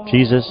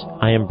 Jesus,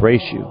 I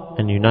embrace you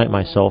and unite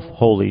myself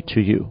wholly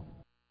to you.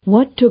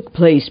 What took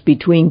place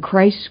between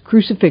Christ's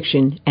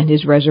crucifixion and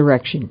his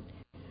resurrection?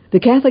 The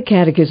Catholic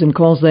Catechism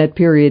calls that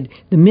period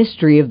the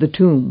mystery of the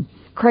tomb.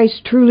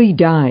 Christ truly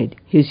died.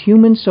 His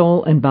human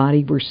soul and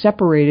body were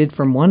separated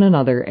from one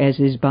another as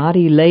his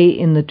body lay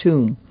in the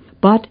tomb.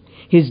 But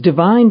his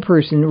divine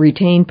person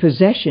retained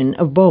possession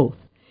of both.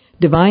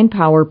 Divine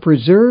power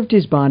preserved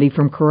his body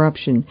from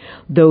corruption,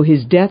 though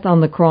his death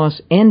on the cross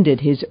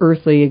ended his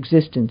earthly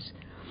existence.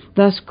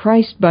 Thus,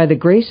 Christ, by the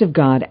grace of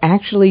God,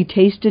 actually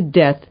tasted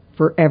death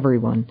for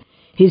everyone.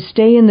 His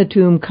stay in the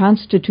tomb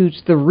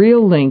constitutes the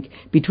real link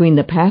between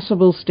the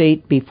passible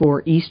state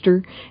before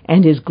Easter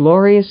and his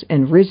glorious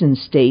and risen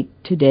state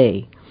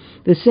today.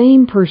 The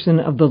same person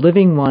of the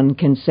living one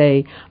can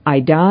say,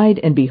 I died,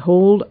 and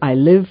behold, I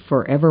live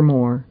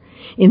forevermore.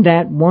 In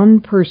that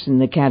one person,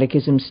 the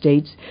Catechism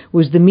states,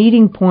 was the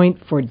meeting point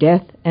for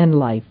death and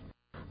life.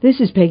 This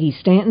is Peggy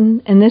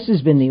Stanton, and this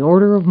has been the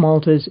Order of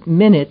Malta's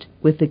Minute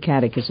with the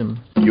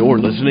Catechism. You're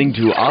listening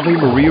to Ave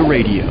Maria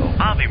Radio.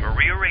 Ave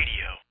Maria Radio.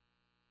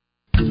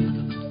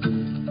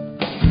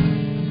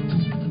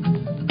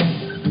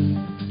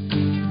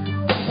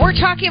 We're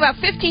talking about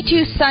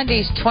 52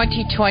 Sundays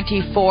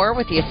 2024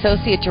 with the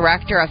Associate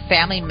Director of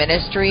Family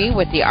Ministry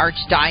with the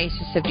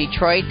Archdiocese of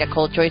Detroit.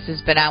 Nicole Joyce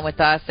has been on with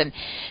us. And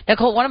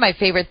Nicole, one of my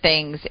favorite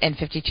things in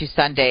 52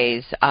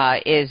 Sundays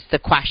is the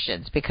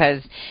questions,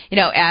 because, you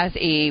know, as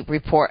a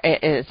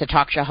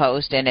talk show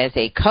host and as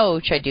a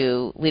coach, I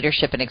do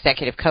leadership and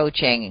executive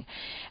coaching,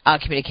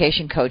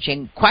 communication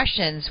coaching.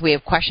 Questions, we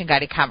have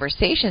question-guided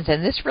conversations,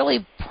 and this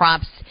really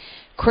prompts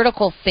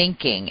critical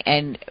thinking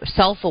and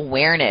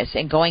self-awareness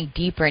and going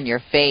deeper in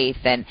your faith.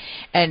 And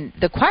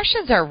the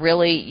questions are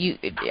really,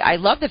 I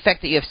love the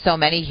fact that you have so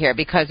many here,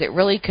 because it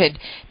really could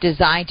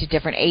design to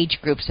different age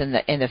groups in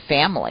the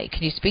family.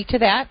 Can you speak to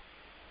that?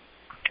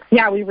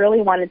 Yeah, we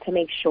really wanted to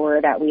make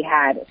sure that we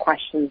had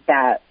questions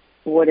that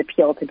would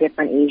appeal to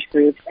different age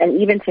groups,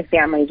 and even to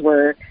families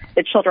where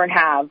the children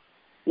have,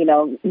 you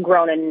know,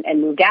 grown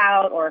and moved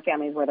out, or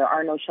families where there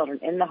are no children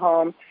in the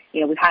home. You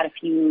know, we've had a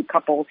few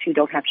couples who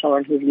don't have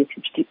children who've used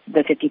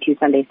the 52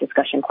 Sundays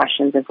discussion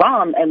questions as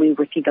well, and we've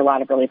received a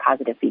lot of really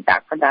positive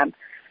feedback from them.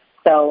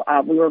 So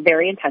we were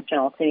very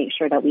intentional to make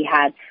sure that we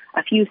had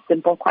a few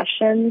simple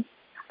questions,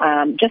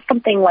 just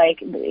something like,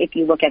 if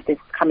you look at this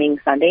coming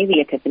Sunday, the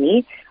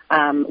Epiphany,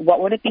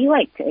 what would it be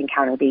like to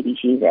encounter baby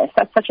Jesus?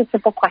 That's such a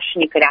simple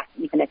question you could ask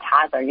even a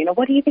toddler. You know,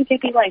 what do you think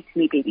it'd be like to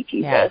meet baby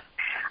Jesus? Yeah.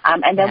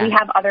 And then we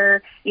have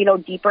other, you know,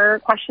 deeper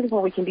questions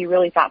where we can be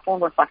really thoughtful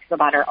and reflective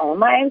about our own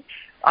lives.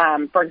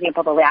 For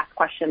example, the last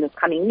question this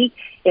coming week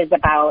is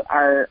about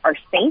our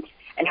saint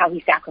and how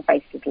he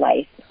sacrificed his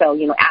life. So,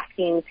 you know,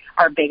 asking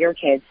our bigger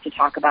kids to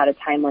talk about a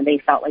time when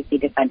they felt like they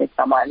defended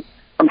someone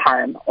from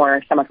harm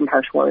or someone from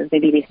harsh words.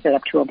 Maybe they stood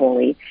up to a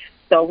bully.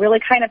 So really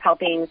kind of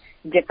helping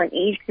different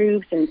age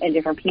groups and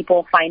different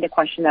people find a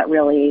question that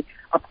really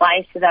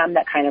applies to them,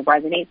 that kind of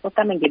resonates with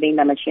them, and giving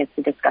them a chance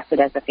to discuss it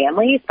as a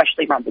family,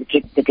 especially around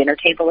the dinner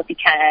table if you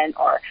can,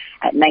 or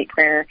at night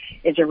prayer,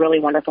 is a really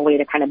wonderful way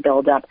to kind of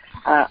build up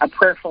a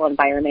prayerful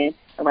environment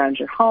around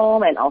your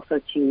home, and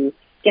also to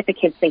get the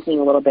kids thinking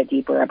a little bit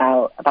deeper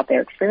about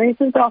their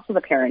experiences, but also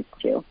the parents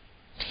too.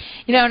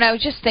 You know, and I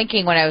was just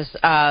thinking when I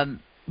was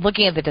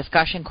looking at the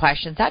discussion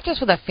questions, not just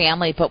with a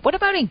family, but what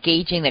about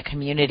engaging the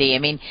community? I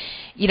mean,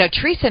 you know,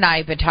 Teresa and I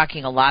have been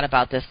talking a lot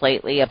about this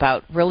lately,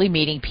 about really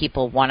meeting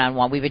people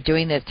one-on-one. We've been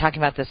doing this, talking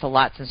about this a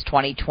lot since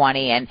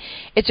 2020, and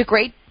it's a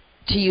great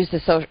to use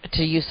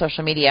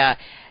social media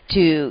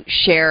to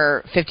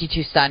share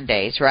 52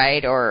 Sundays,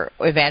 right, or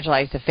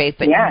evangelize the faith,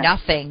 but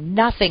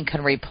nothing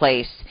can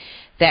replace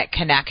that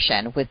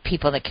connection with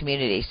people in the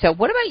community. So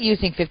what about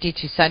using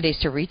 52 Sundays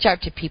to reach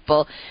out to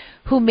people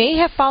who may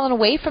have fallen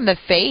away from the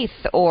faith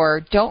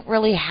or don't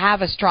really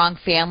have a strong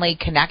family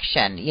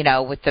connection, you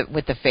know, with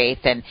the faith?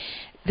 And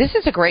this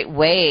is a great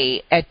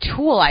way, a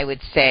tool, I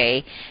would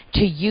say,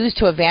 to use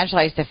to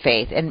evangelize the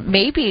faith and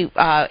maybe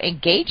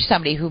engage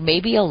somebody who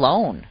may be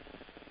alone.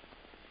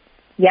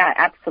 Yeah,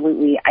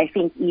 absolutely. I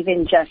think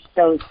even just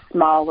those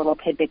small little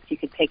tidbits you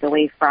could take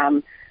away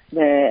from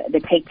the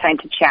take time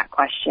to chat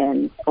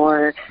questions,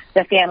 or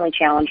the family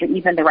challenge, or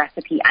even the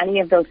recipe,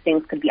 any of those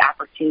things could be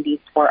opportunities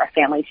for a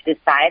family to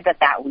decide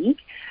that week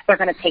they're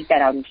going to take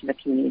that out into the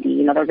community.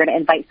 You know, they're going to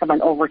invite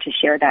someone over to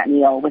share that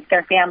meal with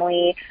their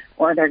family,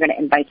 or they're going to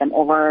invite them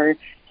over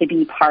to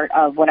be part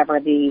of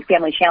whatever the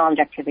family challenge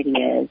activity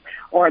is,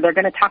 or they're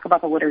going to talk about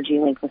the liturgy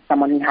link with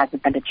someone who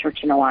hasn't been to church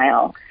in a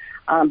while.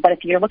 But if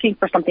you're looking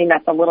for something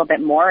that's a little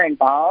bit more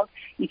involved,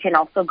 you can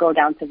also go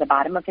down to the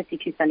bottom of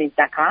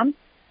 52sundays.com.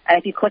 And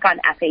if you click on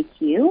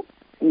FAQ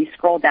and you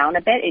scroll down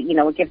a bit,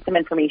 it gives some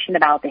information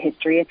about the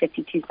history of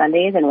 52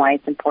 Sundays and why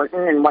it's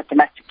important and what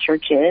domestic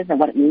church is and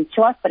what it means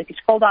to us. But if you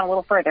scroll down a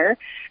little further,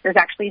 there's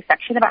actually a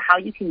section about how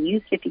you can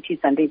use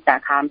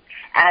 52sundays.com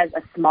as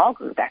a small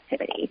group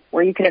activity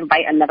where you can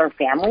invite another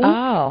family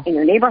in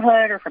your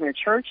neighborhood or from your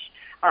church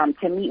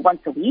to meet once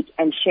a week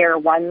and share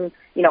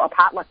a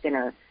potluck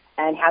dinner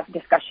and have a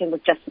discussion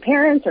with just the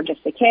parents or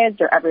just the kids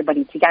or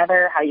everybody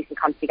together, how you can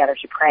come together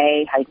to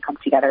pray, how you can come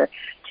together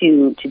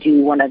to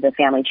do one of the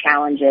family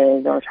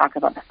challenges or talk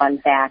about the fun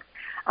facts,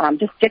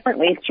 just different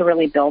ways to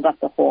really build up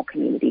the whole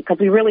community. Because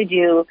we really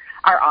do,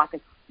 our office,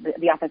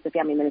 the Office of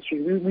Family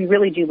Ministry, we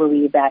really do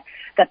believe that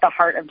the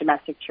heart of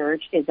domestic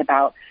church is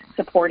about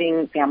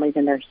supporting families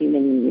in their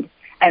human need.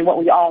 And what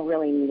we all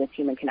really need is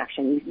human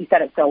connection. You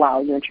said it so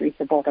well. You and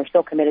Teresa both are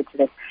so committed to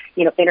this,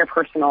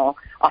 interpersonal,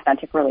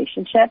 authentic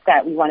relationship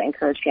that we want to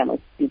encourage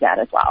families to do that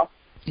as well.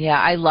 Yeah,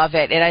 I love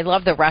it, and I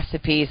love the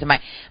recipes. And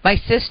my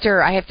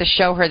sister, I have to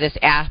show her this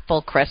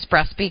apple crisp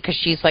recipe because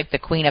she's like the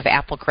queen of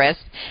apple crisp.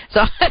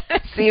 So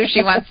see if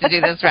she wants to do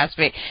this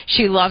recipe.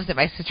 She loves it,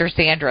 my sister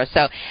Sandra.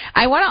 So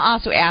I want to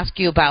also ask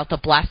you about the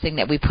blessing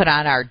that we put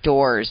on our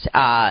doors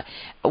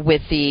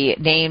with the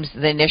names,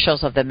 the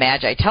initials of the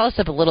Magi. Tell us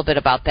a little bit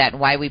about that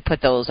and why we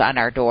put those on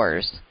our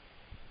doors.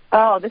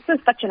 Oh, this is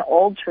such an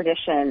old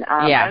tradition.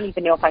 I don't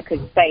even know if I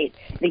could cite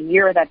the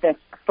year that this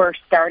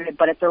first started,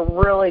 but it's a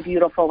really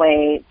beautiful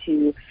way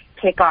to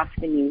kick off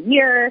the new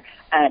year,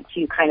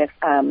 to kind of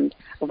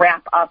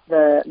wrap up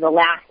the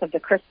last of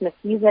the Christmas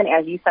season.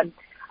 As you said,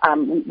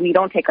 we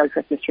don't take our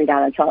Christmas tree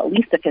down until at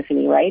least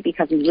Epiphany, right?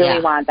 Because we really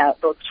want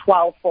those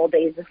 12 full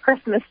days of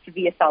Christmas to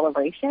be a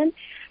celebration.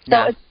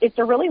 So it's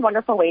a really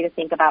wonderful way to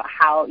think about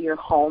how your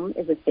home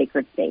is a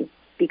sacred space,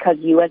 because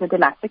you as a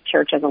domestic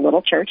church, as a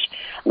little church,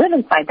 live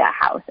inside that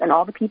house, and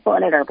all the people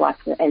in it are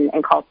blessed and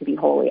called to be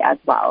holy as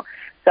well.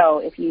 So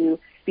if you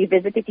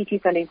visit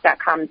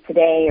 52sundays.com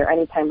today or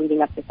anytime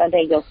leading up to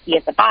Sunday, you'll see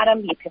at the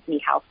bottom the Epiphany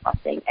House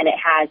Blessing, and it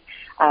has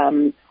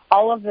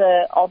all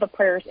the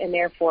prayers in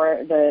there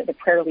for the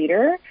prayer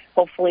leader.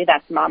 Hopefully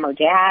that's mom or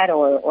dad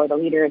or the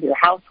leader of your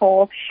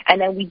household. And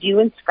then we do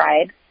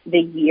inscribe the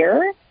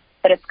year,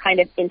 but it's kind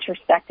of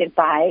intersected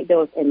by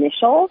those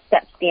initials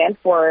that stand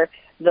for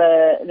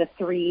the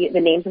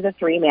names of the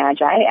three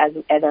Magi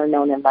as are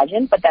known in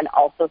legend, but then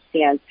also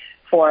stands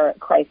for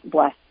Christ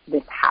bless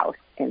this house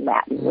in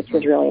Latin, which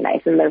was really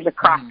nice. And there's a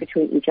cross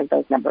between each of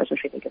those numbers,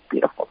 which I think is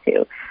beautiful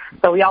too.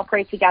 So we all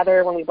pray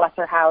together when we bless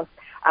our house.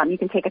 You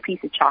can take a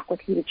piece of chalk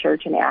with you to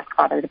church and ask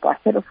Father to bless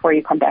it before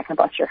you come back and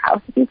bless your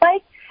house if you'd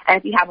like. And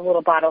if you have a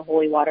little bottle of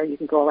holy water, you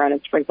can go around and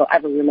sprinkle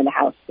every room in the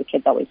house. The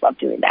kids always love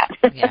doing that.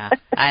 Yeah,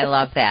 I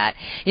love that.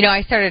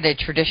 I started a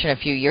tradition a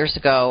few years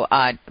ago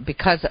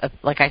because,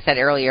 like I said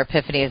earlier,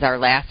 Epiphany is our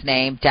last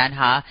name,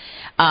 Denha.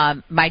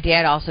 My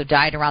dad also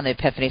died around the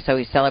Epiphany, so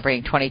he's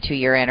celebrating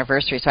 22-year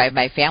anniversary. So I have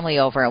my family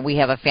over, and we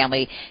have a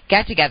family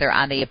get-together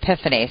on the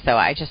Epiphany. So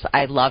I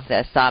love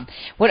this.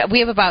 We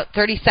have about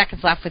 30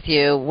 seconds left with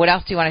you. What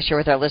else do you want to share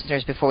with our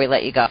listeners before we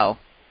let you go?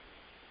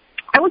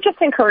 I would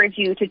just encourage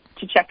you to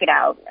check it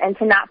out and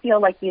to not feel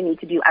like you need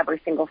to do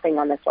every single thing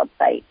on this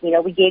website.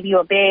 We gave you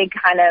a big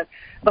kind of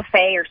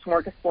buffet or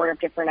smorgasbord of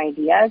different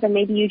ideas, and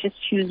maybe you just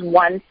choose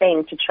one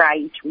thing to try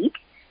each week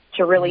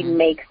to really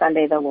make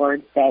Sunday the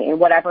Lord's Day in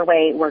whatever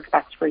way works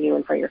best for you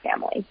and for your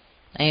family.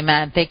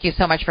 Amen. Thank you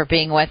so much for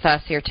being with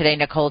us here today,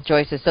 Nicole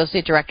Joyce,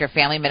 Associate Director of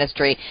Family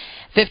Ministry,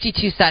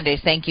 52 Sundays.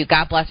 Thank you.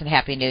 God bless and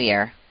Happy New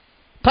Year.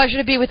 Pleasure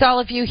to be with all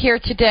of you here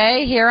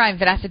today. I'm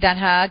Vanuess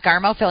Denha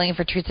Garmo, filling in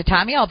for Teresa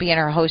Tommy. I'll be in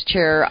our host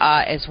chair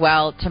as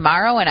well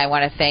tomorrow, and I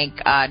want to thank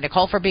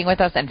Nicole for being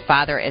with us and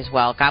Father as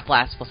well. God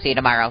bless. We'll see you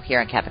tomorrow here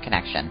on Catholic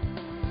Connection.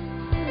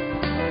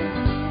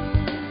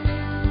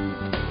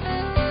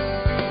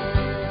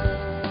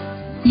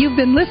 You've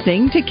been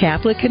listening to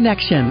Catholic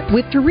Connection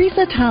with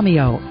Teresa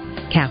Tomio.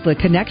 Catholic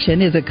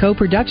Connection is a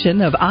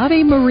co-production of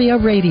Ave Maria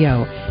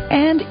Radio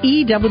and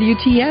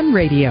EWTN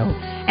Radio,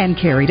 and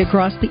carried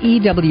across the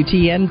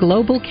EWTN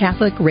Global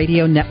Catholic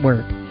Radio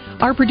Network.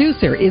 Our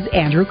producer is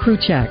Andrew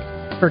Kruchek.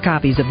 For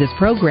copies of this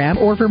program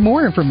or for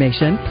more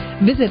information,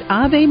 visit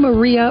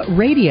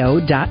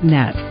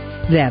AveMariaRadio.net.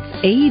 That's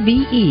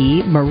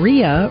AVE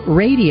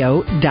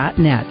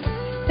MariaRadio.net.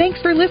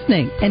 Thanks for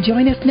listening, and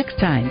join us next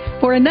time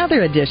for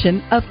another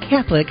edition of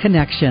Catholic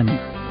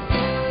Connection.